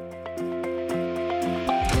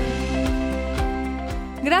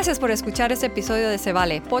 Gracias por escuchar este episodio de Se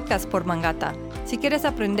Vale, podcast por Mangata. Si quieres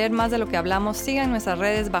aprender más de lo que hablamos, sigan nuestras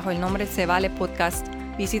redes bajo el nombre Se Vale Podcast.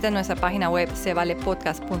 Visita nuestra página web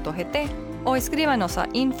sevalepodcast.gt o escríbanos a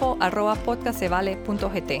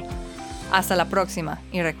info@podcastsevale.gt. Hasta la próxima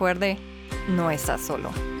y recuerde, no estás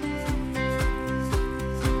solo.